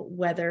know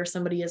whether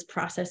somebody is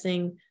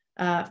processing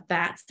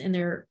fats in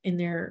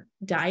their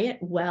diet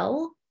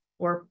well,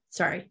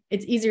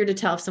 it's easier to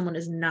tell if someone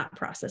is not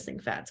processing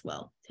fats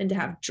well. Tend to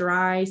have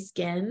dry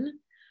skin,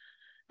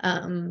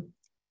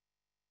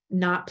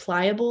 not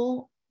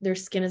pliable. Their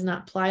skin is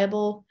not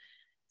pliable.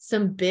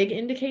 Some big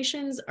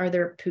indications are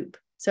their poop.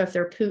 So if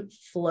their poop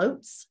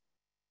floats,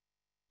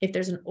 if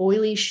there's an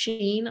oily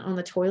sheen on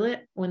the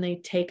toilet when they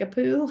take a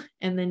poo,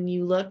 and then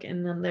you look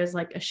and then there's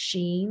like a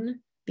sheen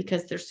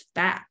because there's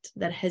fat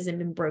that hasn't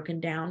been broken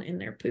down in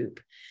their poop.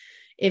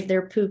 If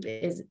their poop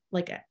is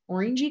like an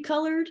orangey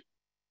colored,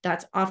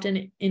 that's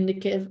often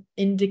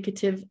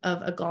indicative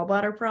of a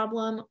gallbladder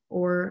problem,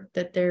 or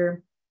that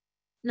they're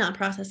not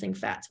processing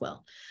fats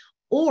well.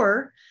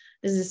 Or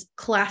this is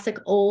classic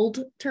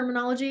old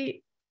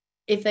terminology.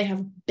 If they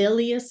have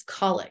bilious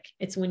colic,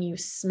 it's when you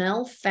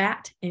smell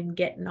fat and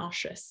get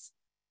nauseous.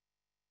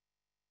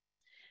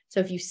 So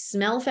if you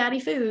smell fatty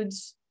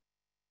foods,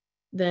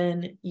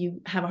 then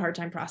you have a hard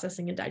time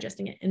processing and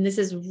digesting it. And this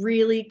is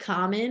really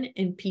common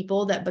in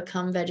people that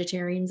become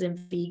vegetarians and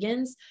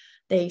vegans.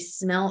 They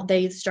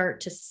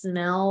start to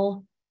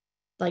smell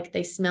like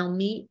they smell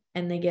meat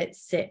and they get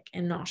sick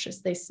and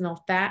nauseous. They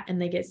smell fat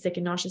and they get sick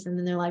and nauseous. And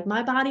then they're like,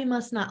 my body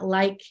must not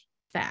like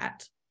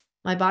fat.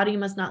 My body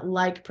must not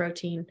like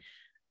protein.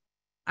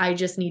 I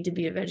just need to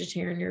be a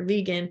vegetarian or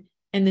vegan.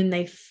 And then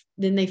they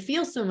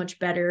feel so much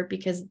better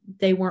because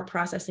they weren't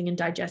processing and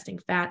digesting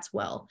fats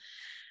well.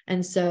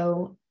 And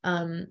so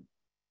a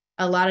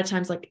lot of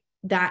times like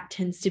that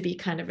tends to be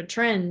kind of a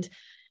trend.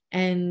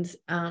 And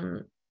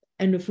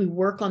if we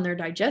work on their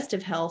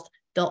digestive health,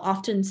 they'll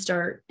often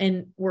start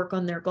and work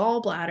on their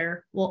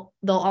gallbladder. Well,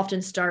 they'll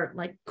often start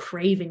like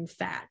craving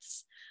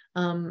fats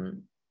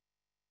and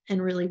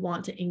really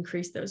want to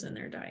increase those in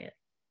their diet.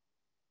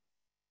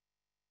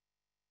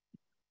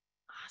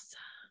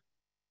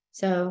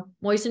 So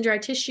moisten dry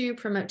tissue,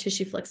 promote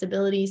tissue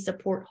flexibility,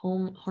 support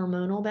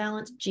hormonal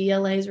balance.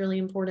 GLA is really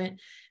important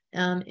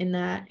in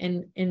that,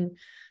 and in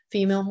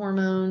female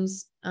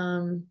hormones.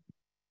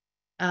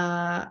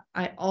 I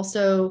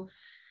also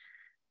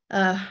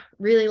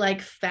really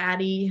like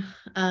fatty,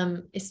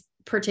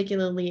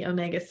 particularly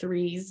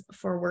omega-3s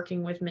for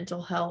working with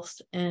mental health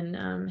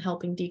and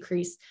helping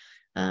decrease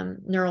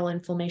neural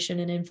inflammation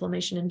and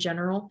inflammation in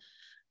general.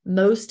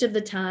 Most of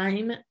the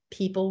time,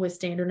 people with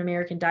standard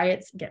American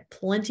diets get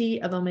plenty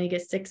of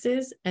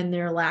omega-6s and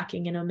they're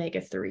lacking in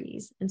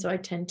omega-3s. And so I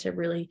tend to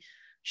really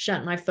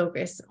shunt my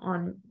focus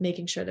on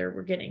making sure that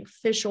we're getting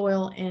fish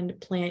oil and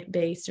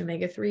plant-based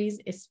omega-3s,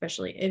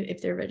 especially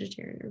if they're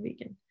vegetarian or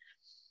vegan.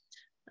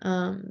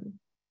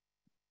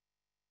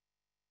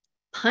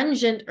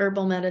 Pungent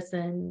herbal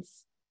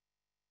medicines.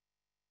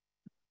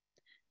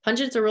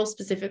 Pungent's a real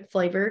specific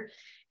flavor.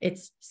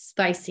 It's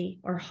spicy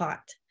or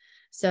hot.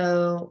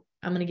 So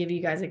I'm going to give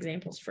you guys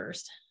examples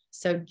first.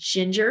 So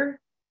ginger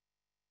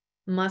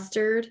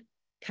mustard,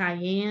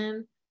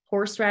 cayenne,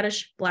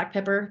 horseradish, black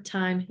pepper,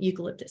 thyme,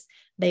 eucalyptus.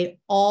 They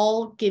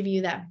all give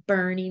you that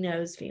burny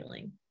nose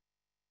feeling.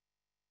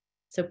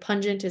 So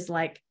pungent is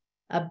like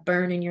a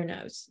burn in your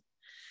nose.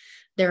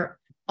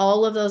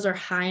 All of those are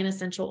high in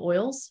essential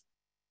oils.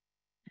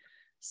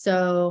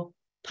 So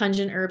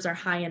pungent herbs are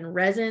high in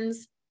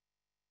resins,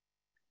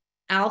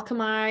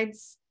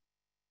 alkamides,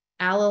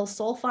 allyl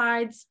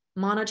sulfides,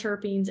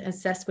 monoterpenes, and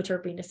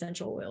sesquiterpene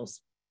essential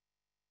oils,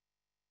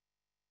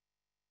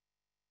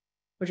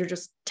 which are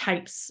just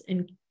types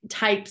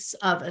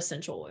of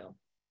essential oil,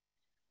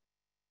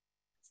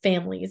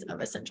 families of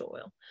essential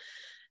oil.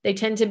 They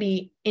tend to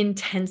be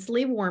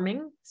intensely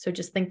warming. So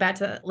just think back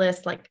to that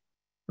list, like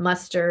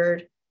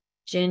mustard,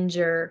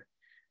 ginger,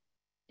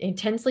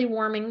 intensely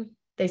warming.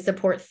 They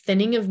support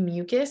thinning of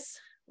mucus,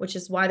 which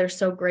is why they're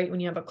so great when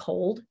you have a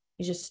cold.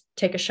 You just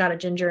take a shot of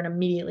ginger and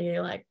immediately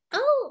you're like,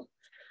 oh,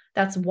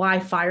 that's why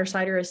fire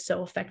cider is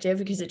so effective,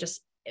 because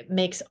it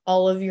makes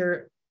all of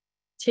your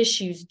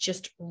tissues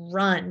just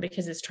run,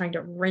 because it's trying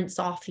to rinse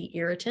off the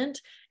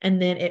irritant,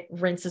 and then it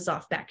rinses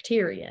off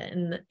bacteria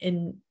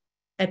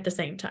at the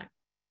same time.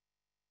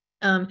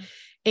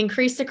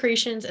 Increased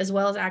secretions, as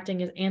well as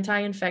acting as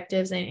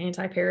anti-infectives and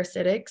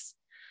anti-parasitics.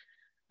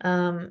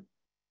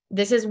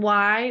 This is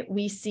why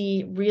we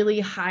see really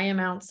high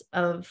amounts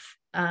of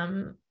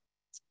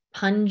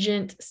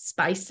pungent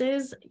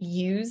spices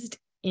used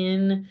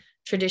in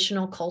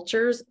traditional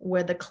cultures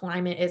where the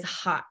climate is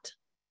hot,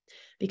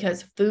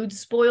 because food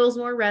spoils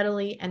more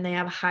readily and they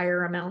have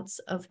higher amounts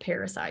of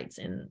parasites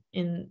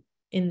in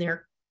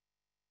their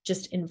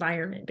just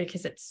environment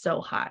because it's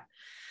so hot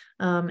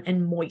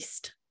and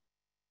moist.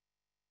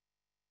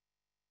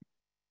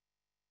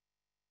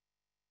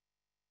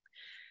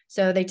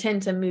 So they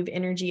tend to move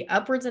energy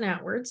upwards and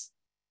outwards.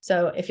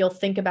 So if you'll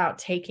think about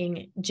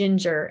taking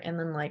ginger and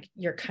then like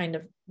your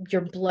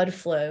blood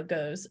flow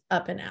goes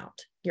up and out,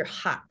 you're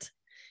hot.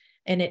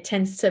 And it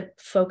tends to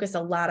focus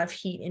a lot of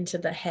heat into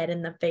the head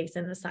and the face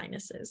and the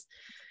sinuses.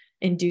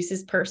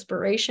 Induces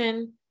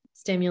perspiration,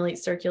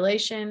 stimulates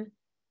circulation,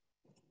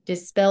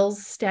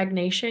 dispels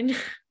stagnation,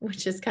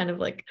 which is kind of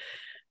like,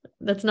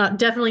 that's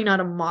definitely not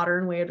a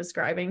modern way of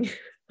describing.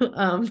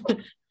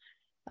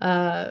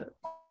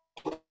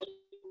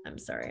 I'm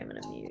sorry, I'm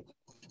going to mute.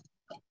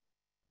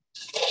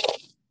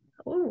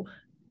 Oh,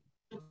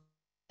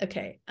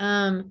 okay.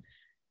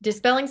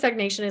 Dispelling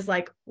stagnation is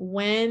like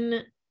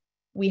when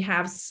we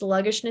have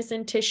sluggishness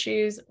in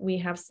tissues, we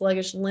have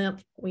sluggish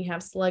lymph, we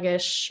have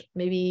sluggish,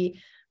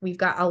 maybe we've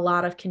got a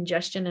lot of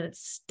congestion and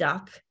it's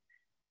stuck.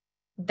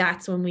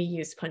 That's when we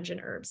use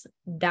pungent herbs.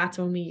 That's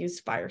when we use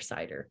fire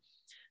cider.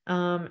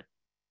 And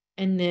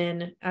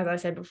then, as I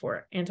said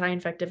before,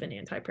 anti-infective and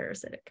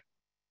anti-parasitic.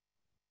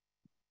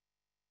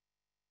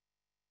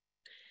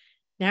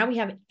 Now we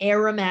have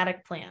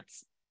aromatic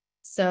plants.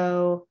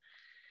 So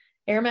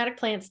aromatic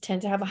plants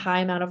tend to have a high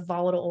amount of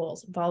volatile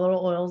oils.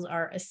 Volatile oils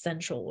are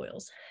essential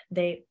oils.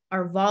 They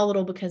are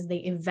volatile because they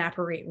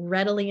evaporate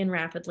readily and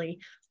rapidly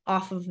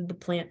off of the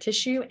plant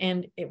tissue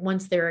and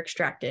once they're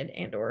extracted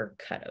and or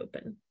cut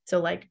open. So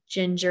like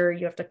ginger,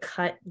 you have to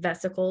cut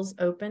vesicles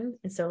open.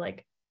 And so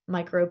like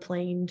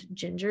microplaned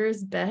ginger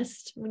is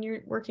best when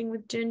you're working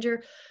with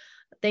ginger.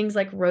 Things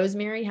like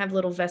rosemary have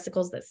little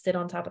vesicles that sit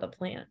on top of the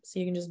plant. So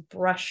you can just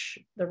brush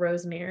the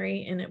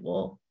rosemary and it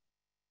will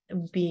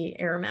be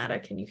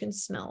aromatic and you can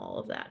smell all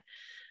of that,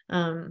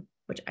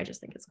 which I just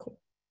think is cool.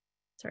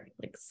 Sorry,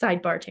 like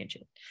sidebar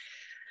tangent.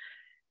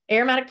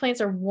 Aromatic plants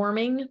are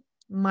warming,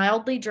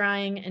 mildly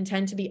drying, and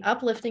tend to be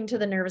uplifting to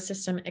the nervous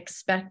system,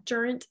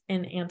 expectorant,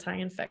 and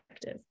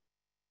anti-infective.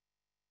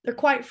 They're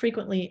quite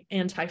frequently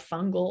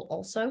antifungal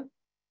also.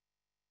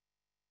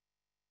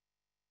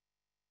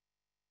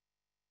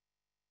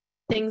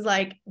 Things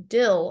like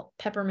dill,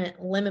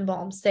 peppermint, lemon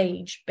balm,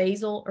 sage,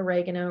 basil,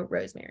 oregano,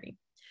 rosemary.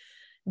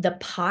 The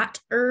pot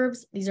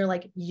herbs, these are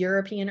like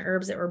European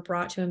herbs that were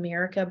brought to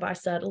America by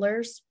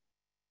settlers.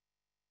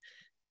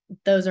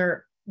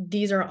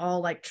 These are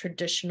all like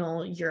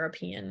traditional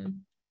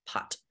European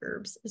pot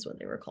herbs is what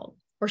they were called,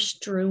 or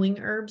strewing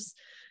herbs.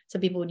 So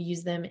people would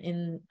use them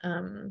in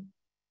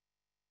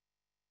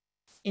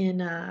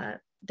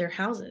their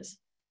houses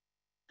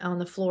on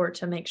the floor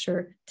to make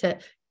sure to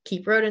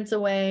keep rodents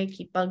away,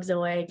 keep bugs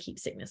away, keep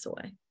sickness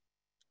away,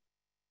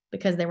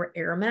 because they were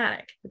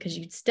aromatic, because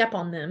you'd step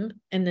on them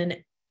and then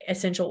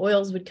essential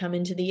oils would come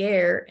into the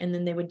air and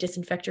then they would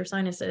disinfect your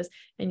sinuses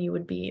and you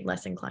would be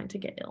less inclined to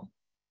get ill.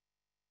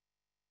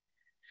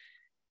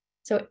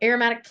 So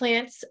aromatic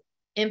plants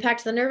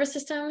impact the nervous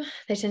system.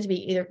 They tend to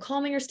be either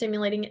calming or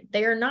stimulating.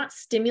 They are not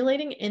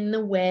stimulating in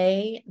the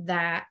way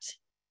that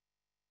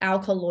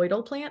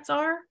alkaloidal plants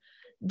are.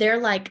 They're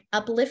like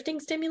uplifting,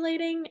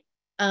 stimulating.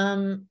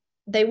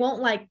 They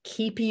won't like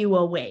keep you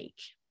awake.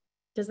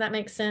 Does that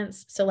make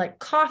sense? So like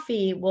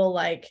coffee will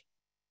like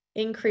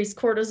increase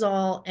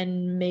cortisol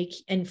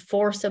and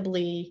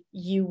forcibly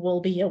you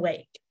will be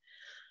awake.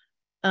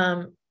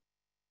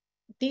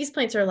 These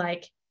plants are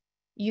like,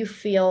 you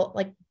feel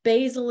like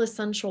basil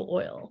essential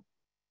oil,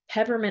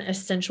 peppermint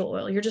essential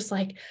oil. You're just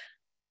like,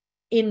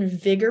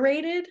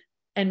 invigorated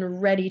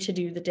and ready to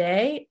do the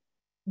day,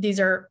 these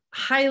are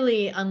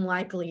highly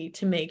unlikely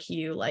to make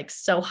you like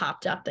so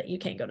hopped up that you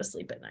can't go to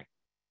sleep at night.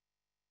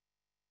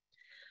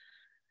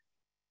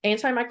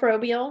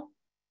 Antimicrobial,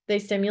 they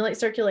stimulate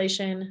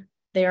circulation.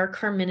 They are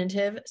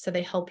carminative, so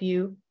they help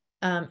you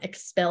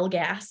expel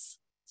gas.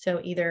 So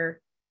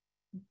either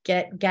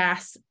get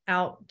gas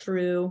out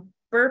through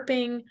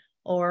burping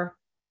or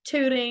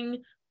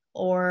tooting,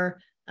 or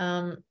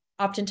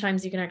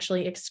oftentimes you can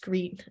actually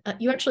excrete,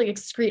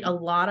 a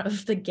lot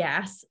of the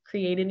gas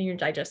created in your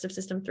digestive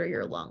system through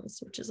your lungs,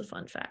 which is a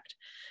fun fact.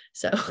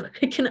 So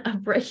it can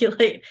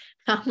upregulate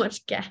how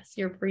much gas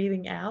you're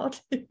breathing out,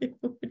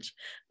 which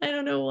I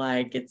don't know why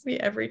it gets me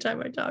every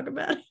time I talk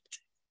about it.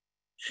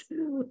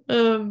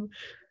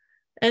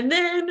 And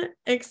then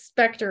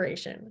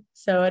expectoration.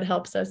 So it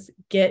helps us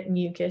get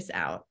mucus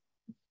out.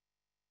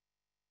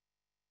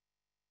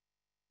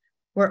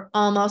 We're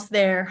almost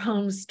there,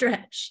 home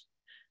stretch.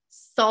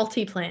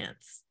 Salty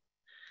plants.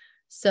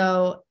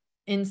 So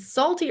in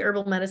salty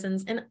herbal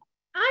medicines, and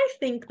I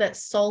think that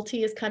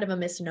salty is kind of a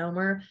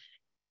misnomer.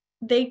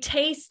 They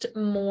taste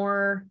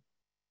more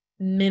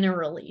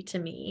minerally to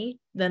me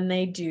than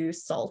they do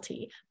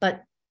salty,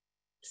 but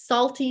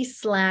salty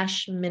 /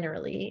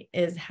 minerally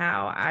is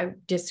how I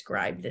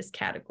describe this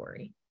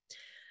category.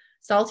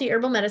 Salty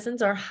herbal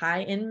medicines are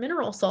high in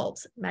mineral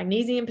salts,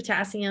 magnesium,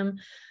 potassium,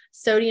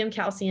 sodium,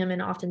 calcium,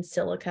 and often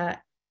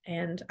silica.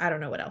 And I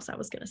don't know what else I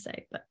was going to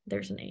say, but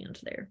there's an and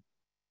there.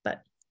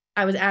 But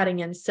I was adding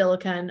in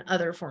silica and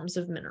other forms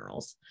of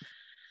minerals.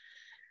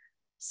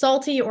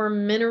 Salty or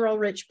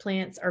mineral-rich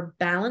plants are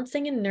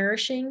balancing and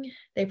nourishing.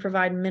 They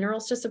provide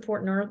minerals to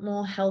support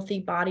normal,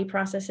 healthy body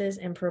processes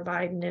and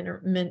provide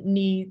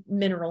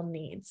mineral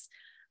needs.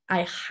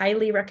 I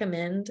highly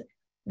recommend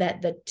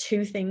that the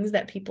two things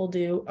that people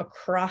do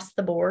across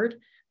the board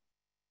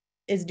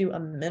is do a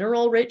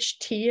mineral-rich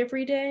tea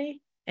every day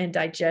and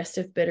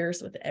digestive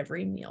bitters with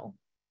every meal.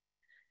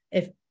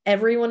 If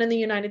everyone in the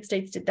United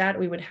States did that,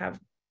 we would have a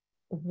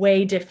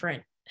way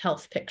different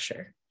health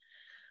picture.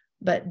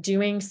 But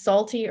doing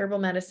salty herbal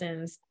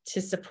medicines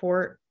to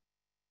support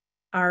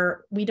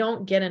we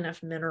don't get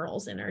enough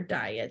minerals in our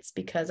diets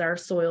because our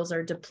soils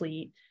are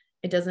deplete.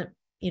 It doesn't,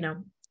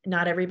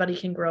 not everybody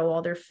can grow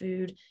all their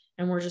food,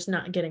 and we're just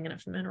not getting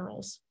enough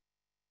minerals.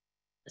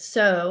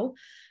 So,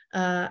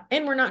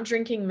 and we're not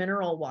drinking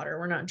mineral water.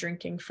 We're not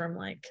drinking from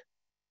like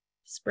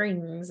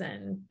springs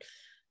and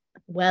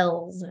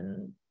wells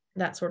and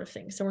that sort of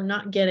thing. So we're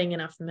not getting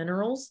enough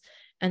minerals.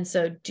 And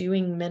so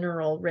doing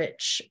mineral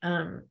rich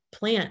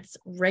plants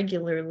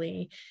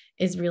regularly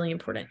is really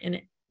important.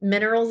 And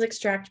minerals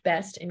extract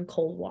best in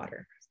cold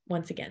water,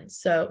 once again.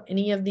 So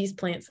any of these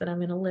plants that I'm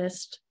going to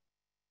list,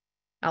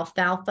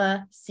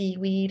 alfalfa,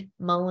 seaweed,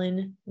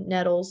 mullein,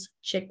 nettles,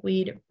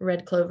 chickweed,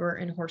 red clover,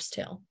 and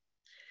horsetail.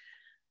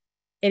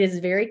 It is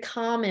very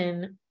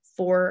common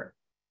for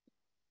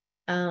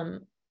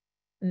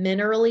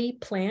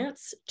minerally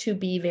plants to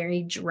be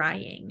very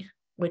drying,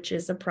 which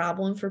is a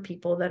problem for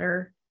people that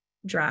are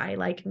dry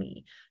like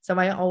me. So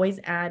I always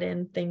add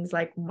in things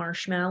like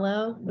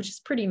marshmallow, which is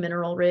pretty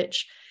mineral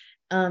rich.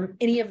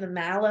 Any of the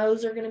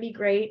mallows are going to be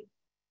great.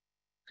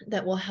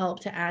 That will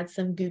help to add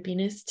some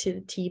goopiness to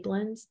the tea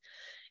blends.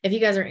 If you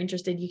guys are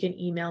interested, you can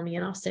email me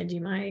and I'll send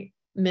you my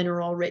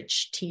mineral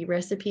rich tea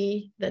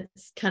recipe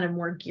that's kind of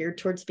more geared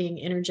towards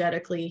being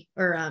energetically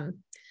or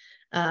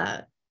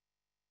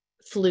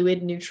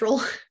fluid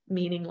neutral,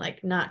 meaning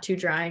like not too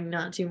drying,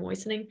 not too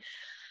moistening.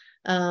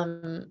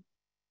 So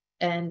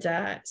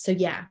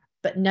yeah,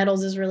 but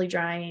nettles is really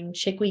drying.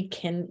 Chickweed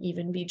can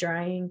even be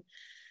drying.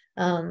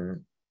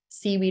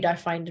 Seaweed I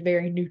find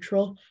very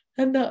neutral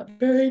and not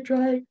very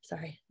dry.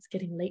 Sorry, it's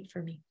getting late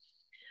for me.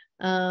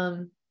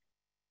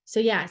 So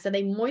yeah, so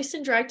they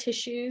moisten dry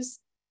tissues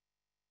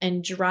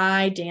and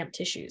dry damp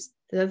tissues.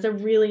 So that's a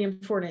really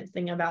important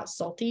thing about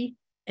salty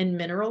and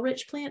mineral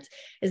rich plants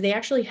is they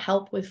actually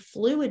help with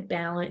fluid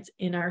balance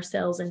in our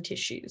cells and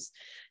tissues.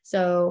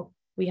 So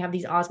we have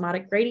these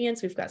osmotic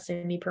gradients. We've got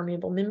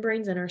semi-permeable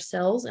membranes in our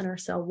cells and our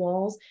cell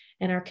walls,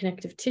 and our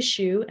connective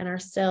tissue and our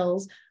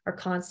cells are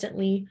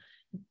constantly,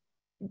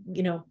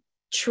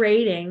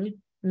 trading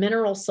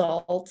mineral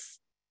salts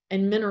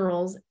and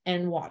minerals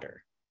and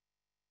water.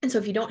 And so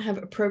if you don't have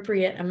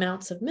appropriate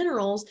amounts of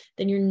minerals,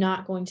 then you're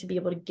not going to be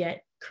able to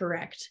get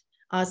correct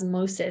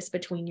osmosis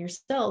between your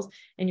cells,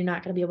 and you're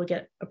not going to be able to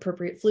get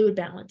appropriate fluid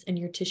balance, and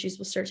your tissues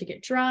will start to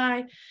get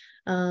dry.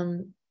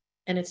 And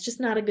it's just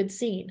not a good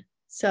scene.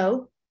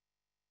 So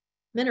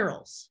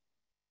minerals,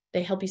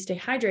 they help you stay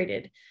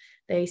hydrated.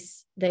 They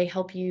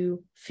help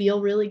you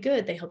feel really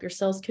good. They help your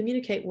cells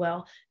communicate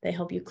well. They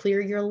help you clear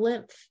your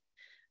lymph,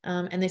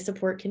 and they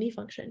support kidney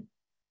function.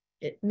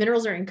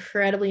 Minerals are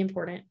incredibly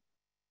important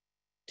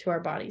to our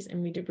bodies,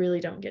 and we really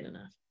don't get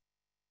enough.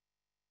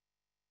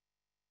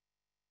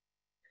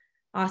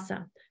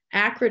 Awesome.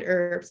 Acrid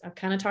herbs. I've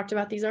kind of talked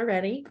about these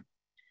already.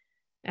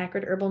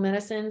 Acrid herbal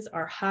medicines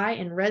are high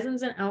in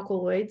resins and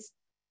alkaloids.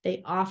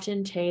 They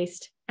often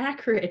taste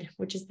acrid,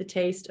 which is the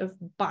taste of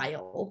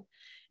bile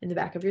in the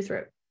back of your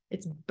throat.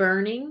 It's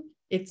burning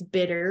It's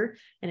bitter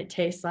and it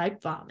tastes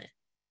like vomit.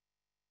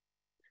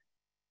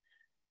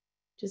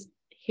 Just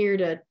here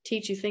to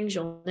teach you things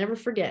you'll never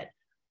forget.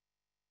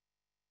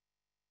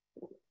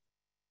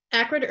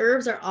 Acrid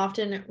herbs are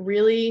often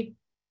really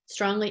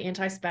strongly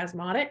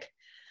antispasmodic.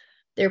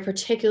 They're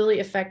particularly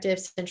effective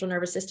central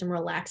nervous system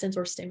relaxants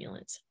or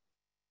stimulants.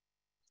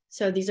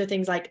 So these are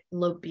things like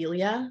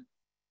lobelia,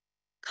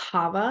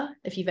 kava.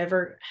 If you've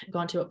ever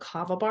gone to a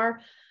kava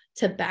bar,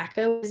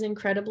 tobacco is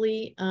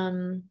incredibly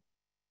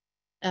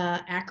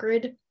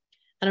acrid.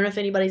 I don't know if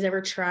anybody's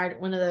ever tried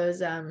one of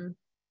those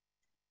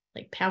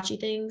like pouchy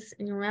things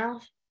in your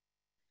mouth.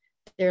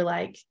 They're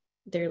like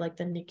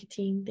the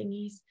nicotine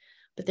thingies,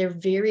 but they're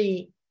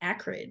very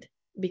acrid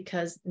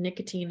because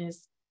nicotine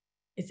is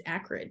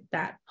acrid.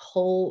 That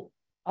whole,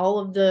 all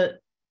of the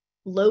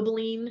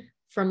lobeline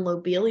from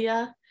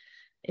lobelia,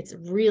 it's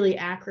really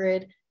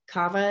acrid.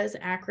 Kava is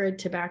acrid,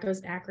 tobacco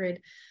is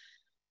acrid,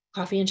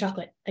 coffee and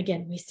chocolate.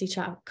 Again, we see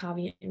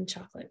coffee and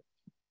chocolate.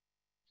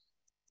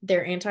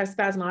 They're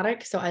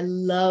antispasmodic, so I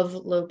love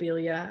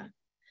lobelia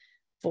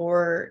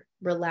for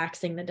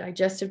relaxing the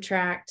digestive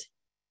tract.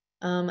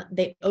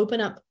 They open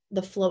up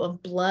the flow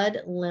of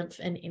blood, lymph,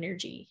 and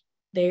energy.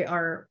 They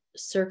are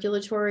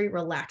circulatory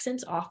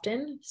relaxants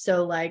often.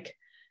 So like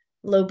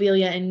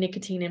lobelia and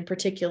nicotine in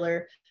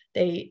particular,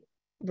 they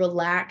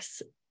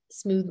relax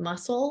smooth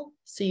muscle,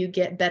 so you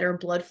get better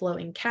blood flow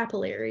in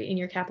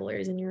your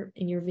capillaries in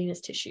your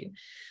venous tissue.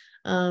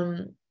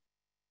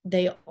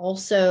 They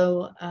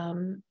also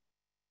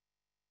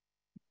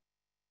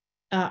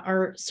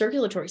are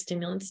circulatory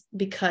stimulants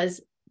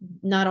because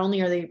not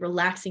only are they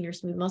relaxing your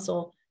smooth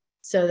muscle,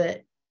 so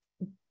that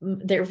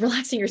they're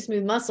relaxing your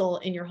smooth muscle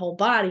in your whole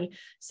body,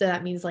 so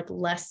that means like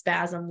less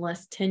spasm,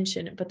 less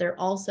tension, but they're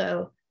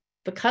also,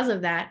 because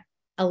of that,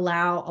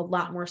 allow a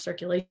lot more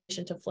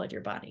circulation to flood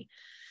your body.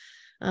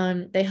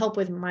 They help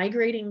with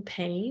migrating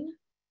pain,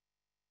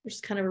 which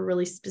is kind of a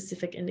really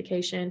specific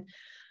indication,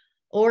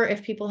 or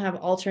if people have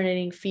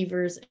alternating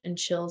fevers and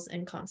chills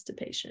and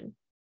constipation.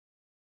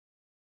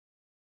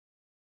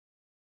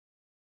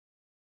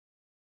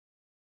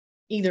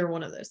 Either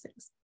one of those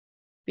things,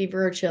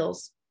 fever or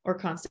chills or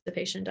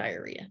constipation,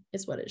 diarrhea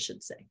is what it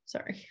should say.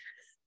 Sorry.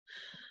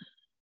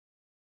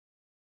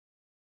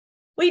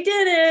 We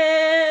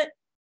did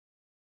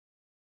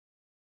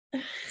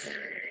it.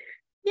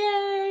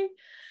 Yay.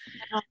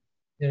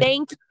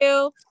 Thank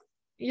you.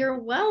 You're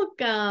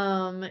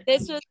welcome.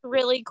 This was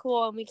really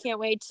cool, and we can't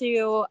wait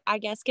to, I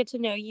guess, get to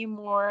know you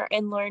more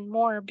and learn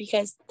more,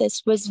 because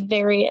this was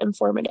very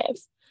informative.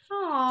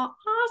 Oh,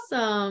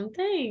 awesome.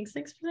 Thanks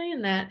for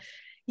saying that.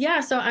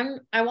 Yeah, so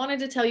I wanted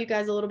to tell you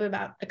guys a little bit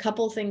about a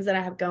couple of things that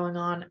I have going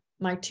on.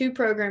 My 2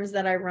 programs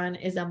that I run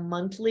is a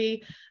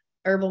monthly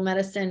herbal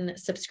medicine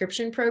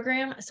subscription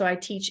program. So I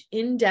teach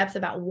in depth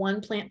about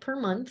 1 plant per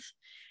month.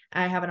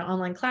 I have an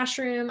online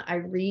classroom. I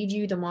read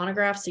you the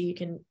monograph, so you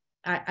can,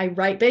 I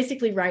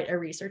basically write a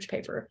research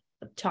paper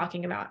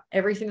talking about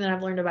everything that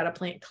I've learned about a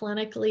plant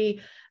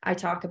clinically. I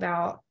talk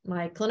about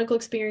my clinical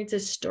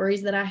experiences,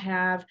 stories that I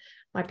have,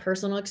 my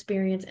personal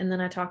experience, and then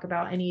I talk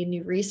about any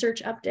new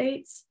research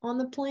updates on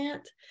the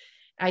plant.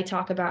 I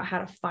talk about how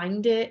to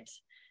find it,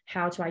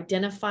 how to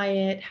identify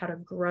it, how to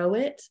grow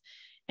it.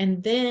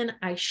 And then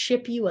I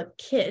ship you a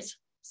kit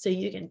so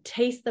you can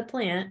taste the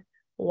plant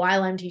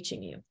while I'm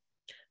teaching you,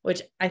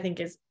 which I think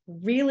is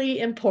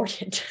really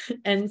important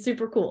and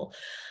super cool.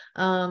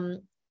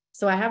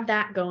 So I have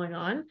that going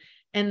on.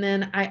 And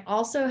then I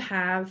also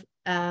have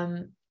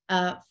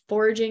a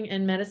foraging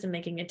and medicine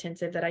making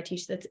intensive that I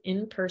teach that's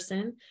in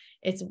person.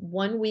 It's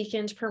 1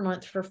 weekend per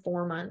month for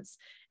 4 months.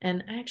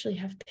 And I actually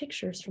have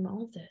pictures from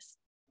all of this.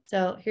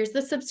 So here's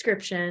the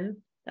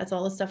subscription. That's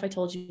all the stuff I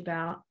told you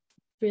about.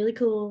 Really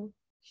cool.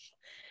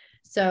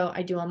 So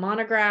I do a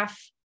monograph.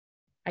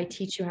 I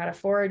teach you how to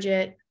forage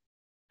it.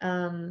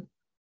 And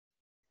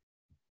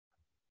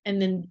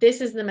then this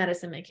is the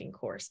medicine making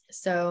course.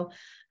 So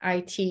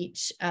I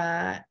teach,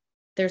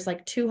 there's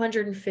like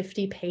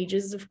 250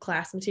 pages of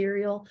class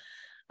material.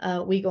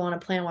 We go on a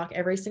plant walk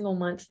every single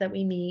month that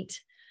we meet.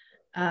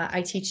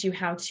 I teach you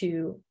how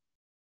to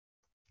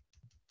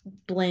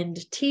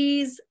blend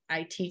teas.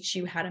 I teach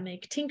you how to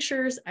make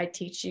tinctures. I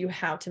teach you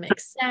how to make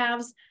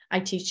salves. I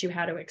teach you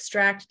how to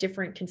extract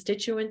different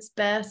constituents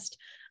best.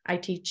 I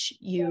teach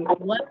you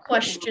what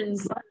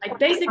questions, I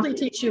basically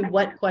teach you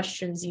what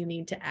questions you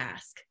need to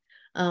ask,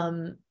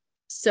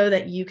 so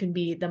that you can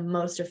be the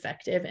most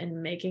effective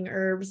in making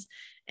herbs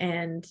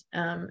and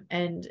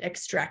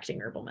extracting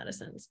herbal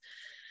medicines.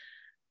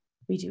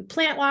 We do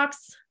plant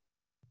walks.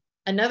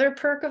 Another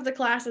perk of the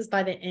class is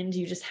by the end,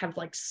 you just have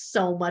like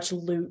so much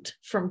loot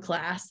from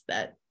class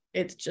that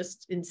it's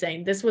just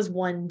insane. This was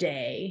 1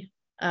 day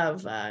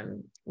of,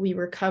 we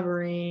were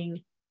covering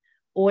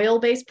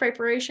oil-based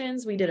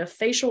preparations. We did a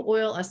facial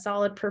oil, a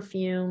solid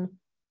perfume,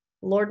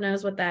 Lord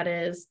knows what that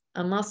is,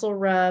 a muscle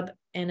rub,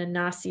 and a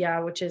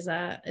nasya, which is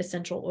a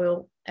essential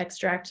oil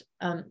extract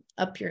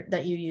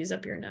that you use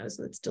up your nose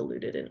that's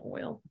diluted in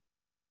oil.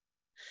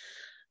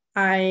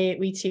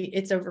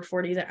 It's over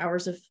 40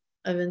 hours of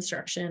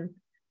instruction.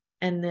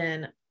 And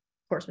then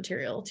course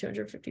material,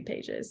 250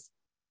 pages.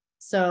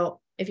 So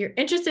if you're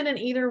interested in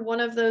either one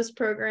of those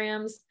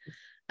programs,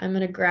 I'm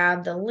going to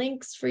grab the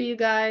links for you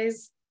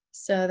guys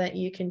so that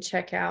you can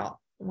check out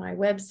my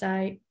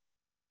website.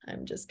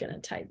 I'm just going to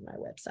type my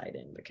website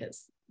in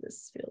because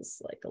this feels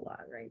like a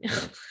lot right now.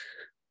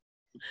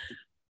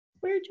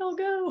 Where'd y'all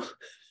go?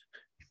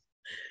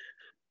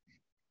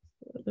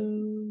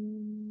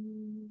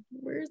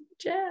 Where's the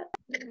chat?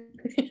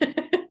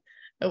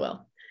 Oh,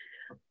 well,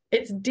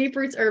 it's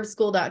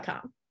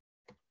deeprootsherbschool.com.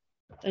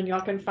 And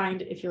y'all can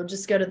find, if you'll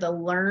just go to the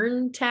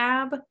Learn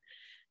tab,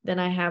 then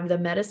I have the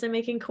medicine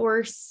making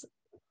course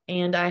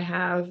and I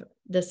have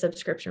the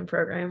subscription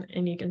program,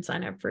 and you can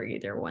sign up for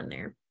either one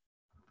there.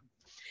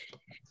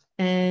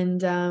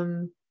 And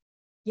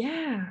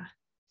yeah.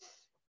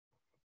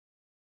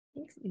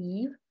 Thanks,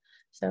 Eve.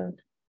 So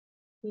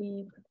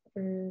Eve,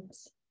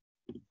 everybody's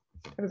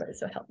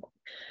so helpful.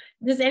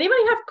 Does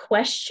anybody have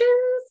questions?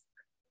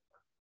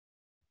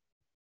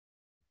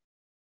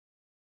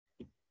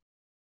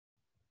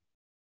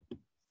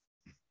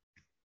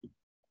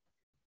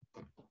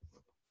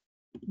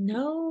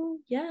 No,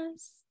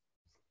 yes.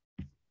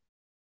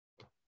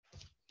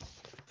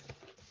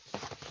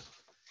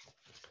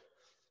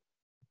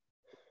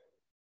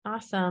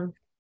 Awesome.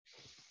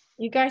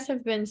 You guys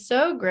have been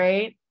so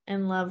great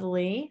and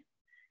lovely.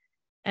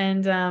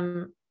 And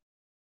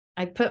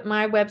I put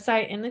my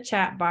website in the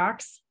chat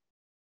box,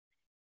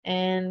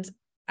 and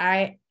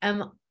I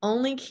am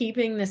only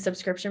keeping the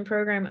subscription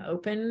program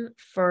open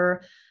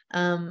for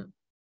a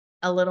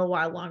little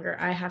while longer.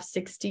 I have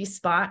 60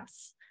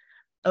 spots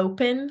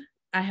open.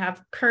 I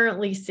have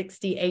currently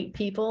 68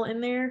 people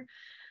in there.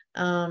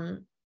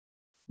 But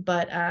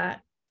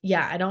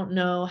yeah, I don't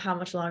know how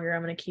much longer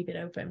I'm going to keep it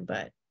open,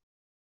 but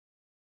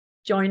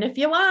join if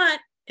you want.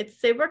 It's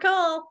super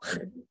cool.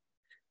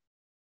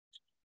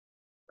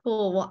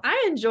 Cool. Well,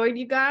 I enjoyed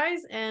you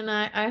guys, and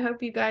I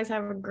hope you guys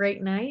have a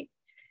great night.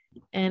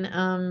 And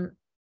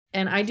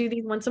I do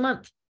these once a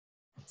month.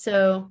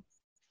 So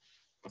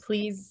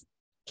please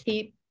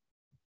keep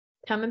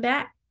coming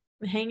back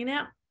and hanging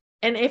out.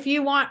 And if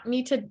you want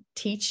me to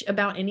teach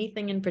about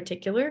anything in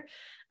particular,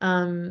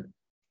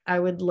 I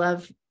would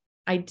love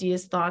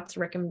ideas, thoughts,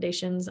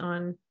 recommendations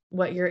on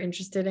what you're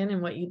interested in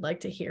and what you'd like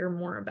to hear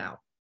more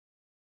about.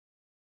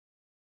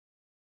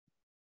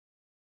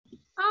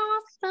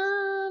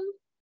 Awesome.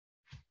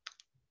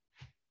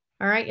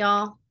 All right,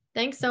 y'all.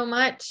 Thanks so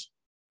much.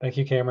 Thank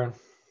you, Cameron.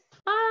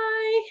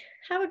 Bye.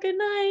 Have a good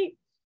night.